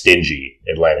quite stingy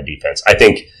Atlanta defense. I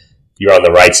think you're on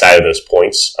the right side of those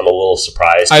points. I'm a little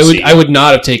surprised. I would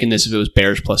not have taken this if it was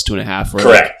Bears plus 2.5.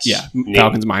 Correct.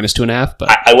 Falcons minus 2.5. But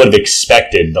I would have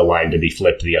expected the line to be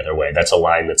flipped the other way. That's a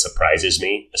line that surprises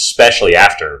me, especially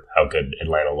after how good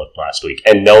Atlanta looked last week,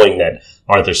 and knowing that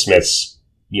Arthur Smith's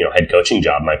head coaching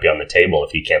job might be on the table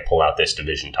if he can't pull out this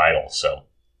division title. So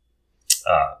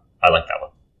I like that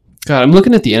one. God, I'm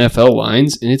looking at the NFL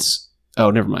lines, and it's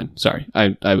never mind. Sorry,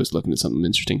 I was looking at something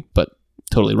interesting, but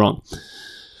totally wrong.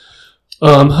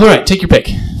 All right, take your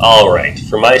pick. All right,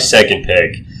 for my second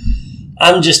pick,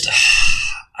 I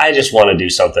just want to do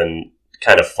something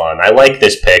kind of fun. I like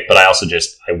this pick, but I also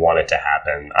I want it to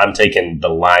happen. I'm taking the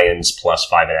Lions plus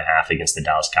 5.5 against the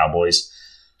Dallas Cowboys.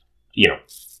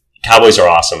 Cowboys are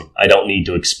awesome. I don't need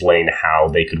to explain how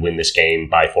they could win this game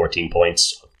by 14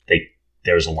 points.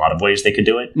 There's a lot of ways they could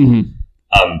do it. Mm-hmm.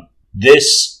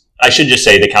 I should just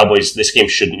say the Cowboys, this game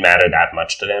shouldn't matter that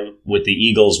much to them. With the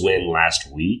Eagles win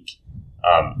last week,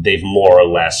 they've more or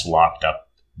less locked up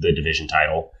the division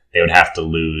title. They would have to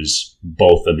lose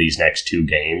both of these next 2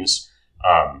 games.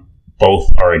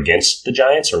 Both are against the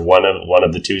Giants, or one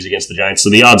of the 2 is against the Giants. So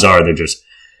the odds are the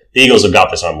Eagles have got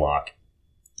this on lock.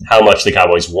 How much the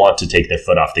Cowboys want to take their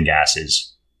foot off the gas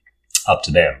is up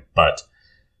to them, but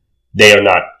they are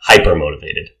not hyper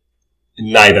motivated.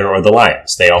 Neither are the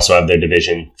Lions. They also have their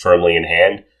division firmly in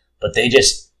hand, but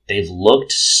they've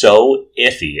looked so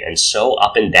iffy and so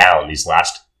up and down these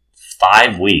last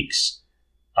 5 weeks.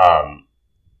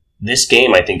 This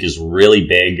game, I think, is really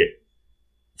big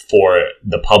for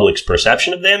the public's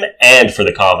perception of them and for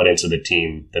the confidence of the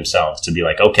team themselves to be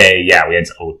like, okay, yeah, we had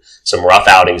some rough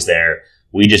outings there.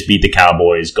 We just beat the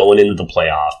Cowboys going into the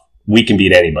playoff. We can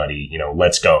beat anybody,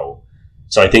 let's go.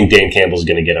 So I think Dan Campbell's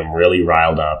going to get them really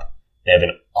riled up. They have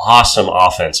an awesome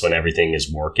offense when everything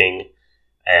is working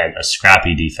and a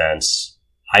scrappy defense.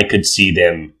 I could see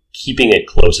them keeping it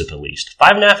close at the least.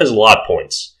 5.5 is a lot of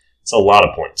points. It's a lot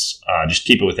of points. Just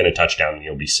keep it within a touchdown and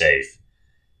you'll be safe.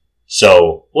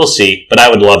 So we'll see, but I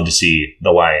would love to see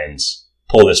the Lions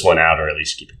pull this one out or at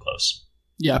least keep it close.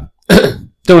 Yeah.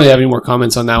 Don't really have any more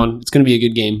comments on that one. It's going to be a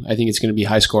good game. I think it's going to be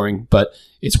high scoring, but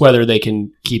it's whether they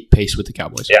can keep pace with the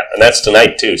Cowboys. Yeah, and that's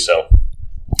tonight too, so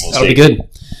That'll be good.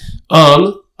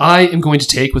 I am going to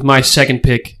take, with my second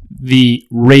pick, the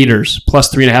Raiders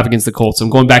plus 3.5 against the Colts. I'm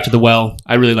going back to the well.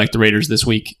 I really like the Raiders this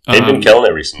week. They've been killing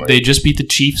it recently. They just beat the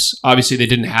Chiefs. Obviously, they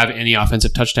didn't have any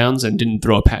offensive touchdowns and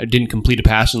didn't complete a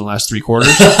pass in the last 3 quarters.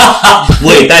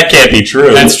 Wait, that can't be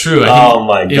true. That's true. Oh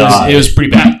my god, it was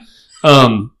pretty bad.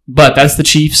 But that's the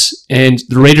Chiefs, and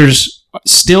the Raiders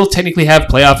still technically have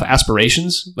playoff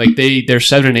aspirations. Like they're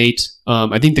 7-8.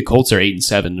 I think the Colts are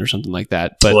 8-7 or something like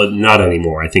that. But well, not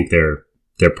anymore. I think they're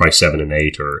probably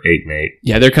 7-8 or 8-8.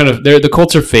 Yeah, the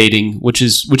Colts are fading, which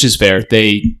is fair.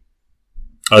 They're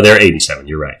 8-7.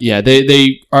 You're right. Yeah,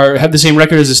 they have the same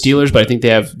record as the Steelers, but I think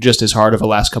they have just as hard of a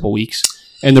last couple weeks.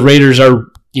 And the Raiders are,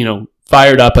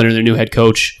 fired up under their new head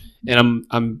coach. And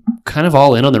I'm kind of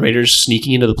all in on the Raiders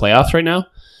sneaking into the playoffs right now.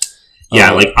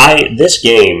 Yeah, this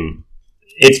game,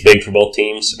 it's big for both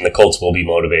teams, and the Colts will be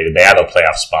motivated. They have a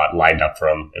playoff spot lined up for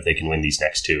them if they can win these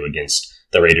next 2 against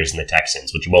the Raiders and the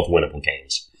Texans, which are both winnable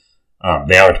games.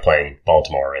 They aren't playing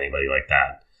Baltimore or anybody like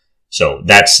that. So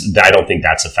I don't think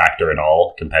that's a factor at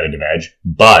all, competitive edge.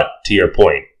 But to your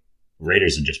point,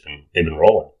 Raiders they've been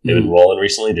rolling. They've been rolling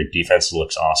recently. Their defense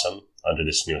looks awesome under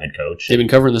this new head coach. They've been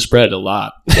covering the spread a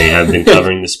lot. They have been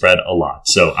covering the spread a lot.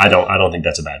 So I don't think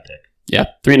that's a bad pick. Yeah,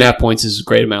 3.5 points is a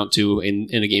great amount too in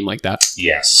a game like that.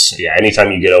 Yes. Yeah,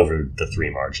 anytime you get over the 3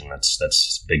 margin,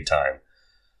 that's big time.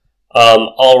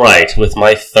 All right, with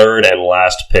my third and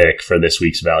last pick for this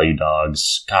week's Value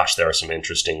Dogs. Gosh, there are some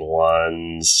interesting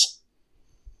ones.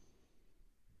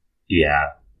 Yeah.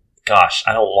 Gosh,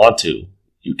 I don't want to.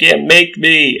 You can't make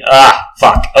me.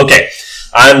 Fuck. Okay.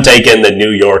 I'm taking the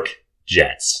New York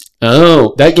Jets.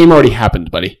 Oh, that game already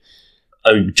happened, buddy.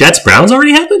 Jets-Browns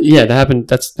already happened? Yeah, that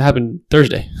happened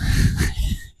Thursday.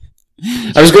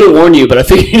 I was going to warn you, but I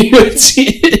figured you would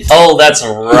see it. Oh, that's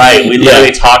right. We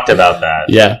literally talked about that.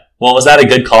 Yeah. Well, was that a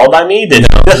good call by me? No,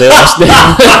 they lost.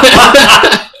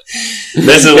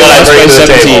 This is what I bring to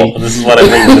the table. This is what I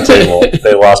bring to the table.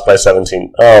 They lost by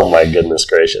 17. Oh, my goodness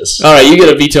gracious. All right, you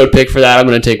get a vetoed pick for that. I'm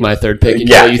going to take my third pick. You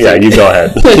go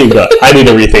ahead. I need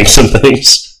to rethink some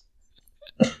things.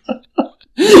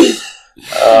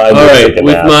 All right,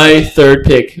 with my third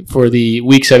pick for the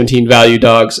Week 17 Value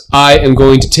Dogs, I am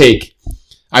going to take...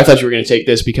 I thought you were going to take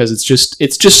this because it's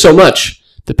just so much.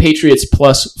 The Patriots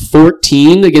plus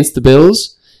 14 against the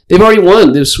Bills. They've already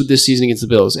won this season against the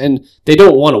Bills, and they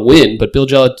don't want to win, but Bill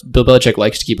Belichick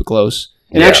likes to keep it close.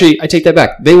 And actually, I take that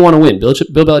back. They want to win. Bill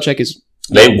Belichick is...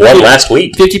 They won last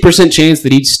week. 50% chance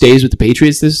that he stays with the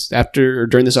Patriots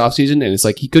during this offseason, and it's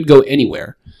like he could go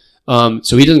anywhere.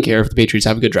 So he doesn't care if the Patriots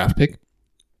have a good draft pick.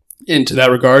 And to that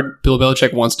regard, Bill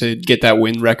Belichick wants to get that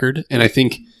win record, and I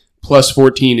think plus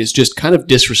 14 is just kind of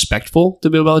disrespectful to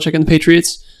Bill Belichick and the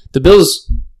Patriots. The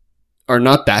Bills are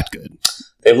not that good.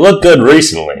 They've looked good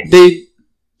recently.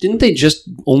 Didn't they just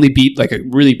only beat like a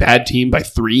really bad team by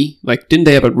 3? Like, didn't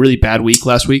they have a really bad week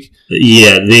last week?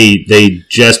 Yeah, they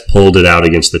just pulled it out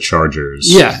against the Chargers.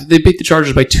 Yeah, they beat the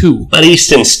Chargers by 2. But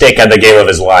Easton Stick had the game of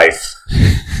his life.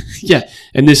 Yeah,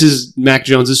 and this is Mac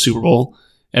Jones' Super Bowl.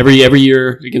 Every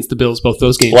year against the Bills, both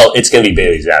those games. Well, it's going to be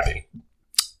Bailey Zappi.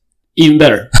 Even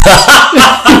better.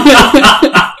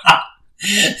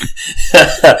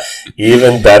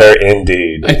 Even better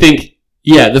indeed. I think,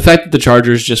 the fact that the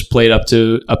Chargers just played up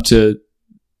to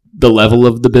the level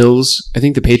of the Bills, I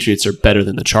think the Patriots are better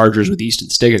than the Chargers with Easton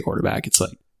Stick at quarterback. It's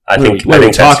like, I think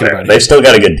that's fair. They've still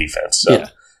got a good defense. So. Yeah.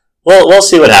 Well, we'll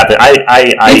see what happens.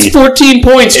 It's 14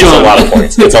 points, John. It's a lot of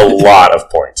points. It's a lot of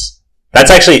points. That's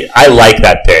actually, I like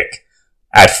that pick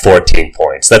at 14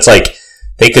 points. That's like,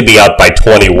 they could be up by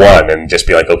 21 and just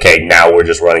be like, okay, now we're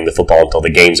just running the football until the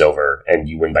game's over and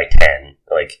you win by 10.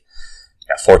 Like,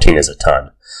 14 is a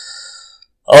ton.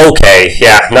 Okay,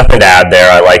 nothing to add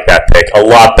there. I like that pick. A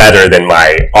lot better than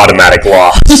my automatic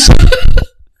loss.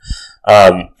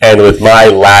 And with my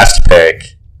last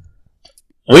pick,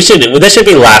 this should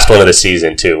be the last one of the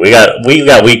season too. We got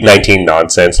week 19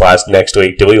 nonsense next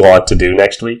week. Do we want to do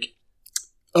next week?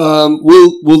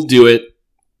 We'll do it,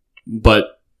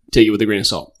 but take it with a grain of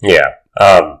salt. Yeah.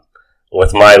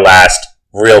 With my last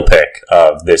real pick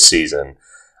of this season,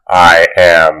 I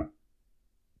am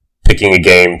picking a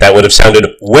game that would have sounded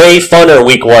way funner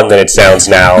week 1 than it sounds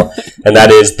now, and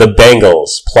that is the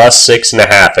Bengals plus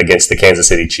 6.5 against the Kansas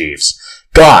City Chiefs.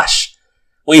 Gosh,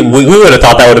 we would have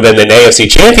thought that would have been an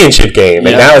AFC Championship game,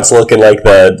 and now it's looking like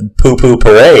the poo-poo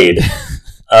parade.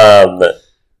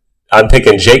 I'm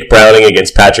picking Jake Browning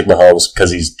against Patrick Mahomes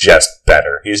because he's just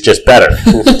better. He's just better.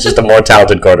 He's just a more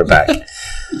talented quarterback.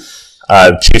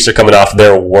 Chiefs are coming off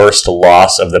their worst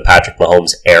loss of the Patrick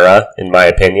Mahomes era, in my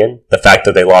opinion. The fact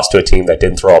that they lost to a team that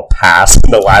didn't throw a pass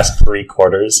in the last 3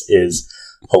 quarters is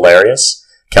hilarious.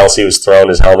 Kelsey was throwing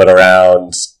his helmet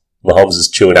around. Mahomes is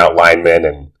chewing out linemen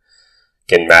and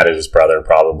getting mad at his brother,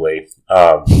 probably.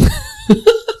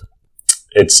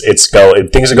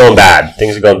 Things are going bad.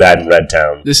 Things are going bad in Red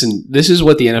Town. Listen, this is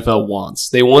what the NFL wants.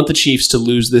 They want the Chiefs to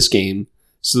lose this game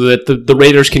so that the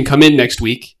Raiders can come in next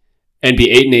week and be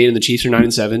 8-8 and the Chiefs are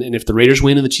 9-7. And if the Raiders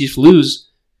win and the Chiefs lose,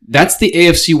 that's the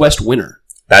AFC West winner.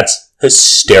 That's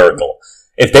hysterical.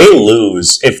 If they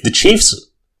lose, if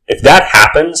that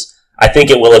happens, I think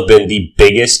it will have been the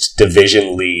biggest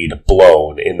division lead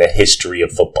blown in the history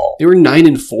of football. They were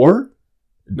 9-4?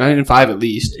 9-5 at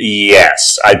least.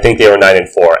 Yes, I think they were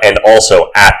 9-4. And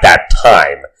also, at that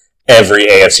time, every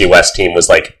AFC West team was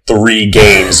like 3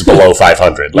 games below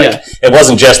 500. It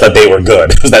wasn't just that they were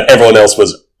good. It was that everyone else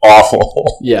was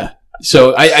awful. Yeah.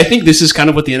 So I think this is kind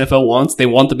of what the NFL wants. They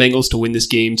want the Bengals to win this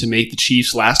game to make the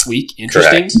Chiefs last week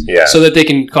interesting. Correct. Yeah. So that they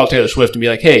can call Taylor Swift and be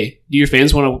like, hey, do your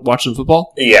fans want to watch some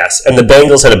football? Yes. And the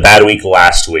Bengals had a bad week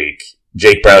last week.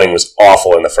 Jake Browning was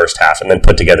awful in the first half and then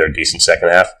put together a decent second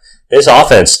half. This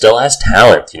offense still has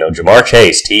talent. Jamar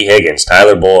Chase, T. Higgins,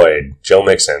 Tyler Boyd, Joe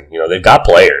Mixon. They've got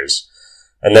players.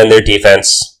 And then their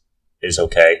defense is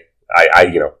okay.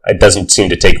 It doesn't seem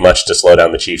to take much to slow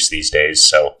down the Chiefs these days.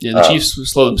 So yeah, the Chiefs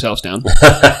slow themselves down.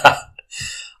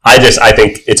 I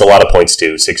think it's a lot of points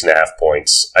too, 6.5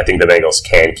 points. I think the Bengals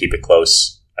can keep it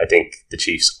close. I think the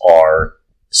Chiefs are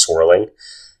swirling.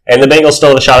 And the Bengals still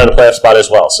have a shot at a playoff spot as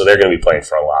well, so they're going to be playing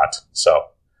for a lot. So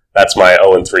that's my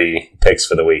 0-3 picks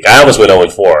for the week. I almost went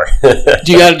 0-4.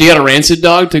 Do you got a rancid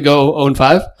dog to go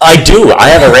 0-5? I do. I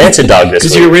have a rancid dog this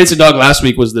week. Because your rancid dog last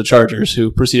week was the Chargers,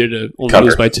 who proceeded to only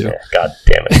lose by 2. Yeah, God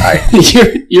damn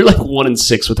it. You're like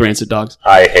 1-6 with rancid dogs.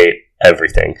 I hate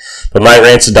everything. But my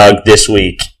rancid dog this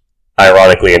week,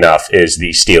 ironically enough, is the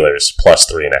Steelers plus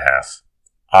 3.5.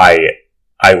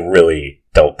 I really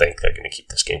don't think they're going to keep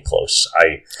this game close.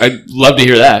 I'd love to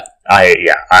hear that.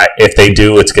 If they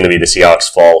do, it's going to be the Seahawks'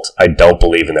 fault. I don't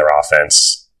believe in their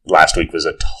offense. Last week was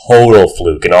a total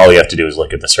fluke, and all you have to do is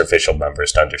look at the official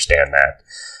numbers to understand that.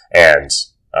 And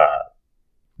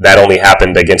that only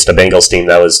happened against a Bengals team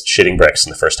that was shitting bricks in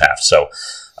the first half. So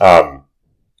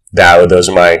those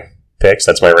are my picks.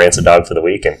 That's my rancid dog for the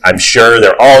week, and I'm sure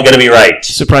they're all going to be right.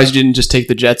 Surprised you didn't just take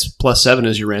the Jets plus 7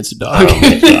 as your rancid dog. Oh,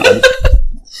 my God.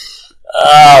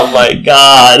 Oh, my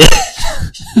God.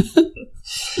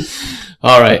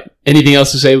 All right. Anything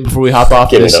else to say before we hop off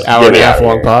this hour and a half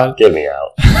long pod? Get me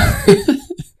out.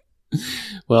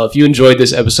 Well, if you enjoyed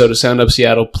this episode of Sound Up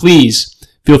Seattle, please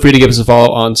feel free to give us a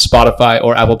follow on Spotify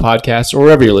or Apple Podcasts or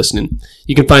wherever you're listening.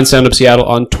 You can find Sound Up Seattle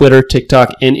on Twitter,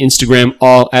 TikTok, and Instagram,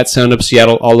 all at Sound Up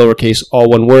Seattle, all lowercase, all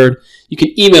one word. You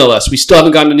can email us. We still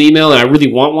haven't gotten an email, and I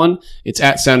really want one. It's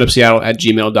at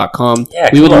soundupseattle@gmail.com. Yeah,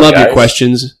 we would love your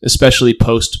questions, especially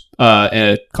post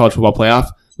college football playoff.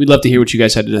 We'd love to hear what you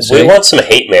guys had to say. We want some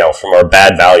hate mail from our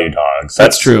bad value dogs.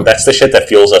 That's true. That's the shit that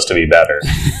fuels us to be better.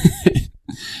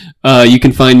 You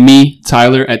can find me,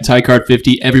 Tyler, at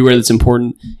TyCard50 everywhere that's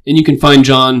important. And you can find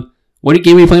John. What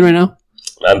game are you playing right now?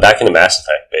 I'm back into Mass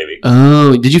Effect, baby.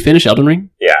 Oh, did you finish Elden Ring?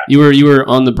 Yeah. You were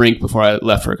on the brink before I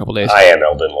left for a couple days. I am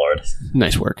Elden Lord.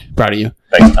 Nice work. Proud of you.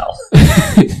 Thanks, pal.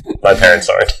 My parents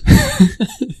aren't.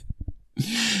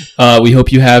 We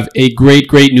hope you have a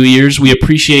great New Year's. We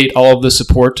appreciate all of the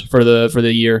support for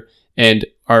the year and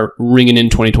are ringing in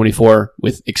 2024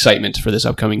 with excitement for this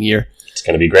upcoming year. It's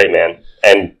going to be great, man.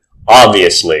 And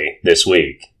obviously, this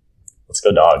week, let's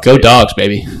go Dogs. Go Dogs,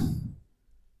 baby.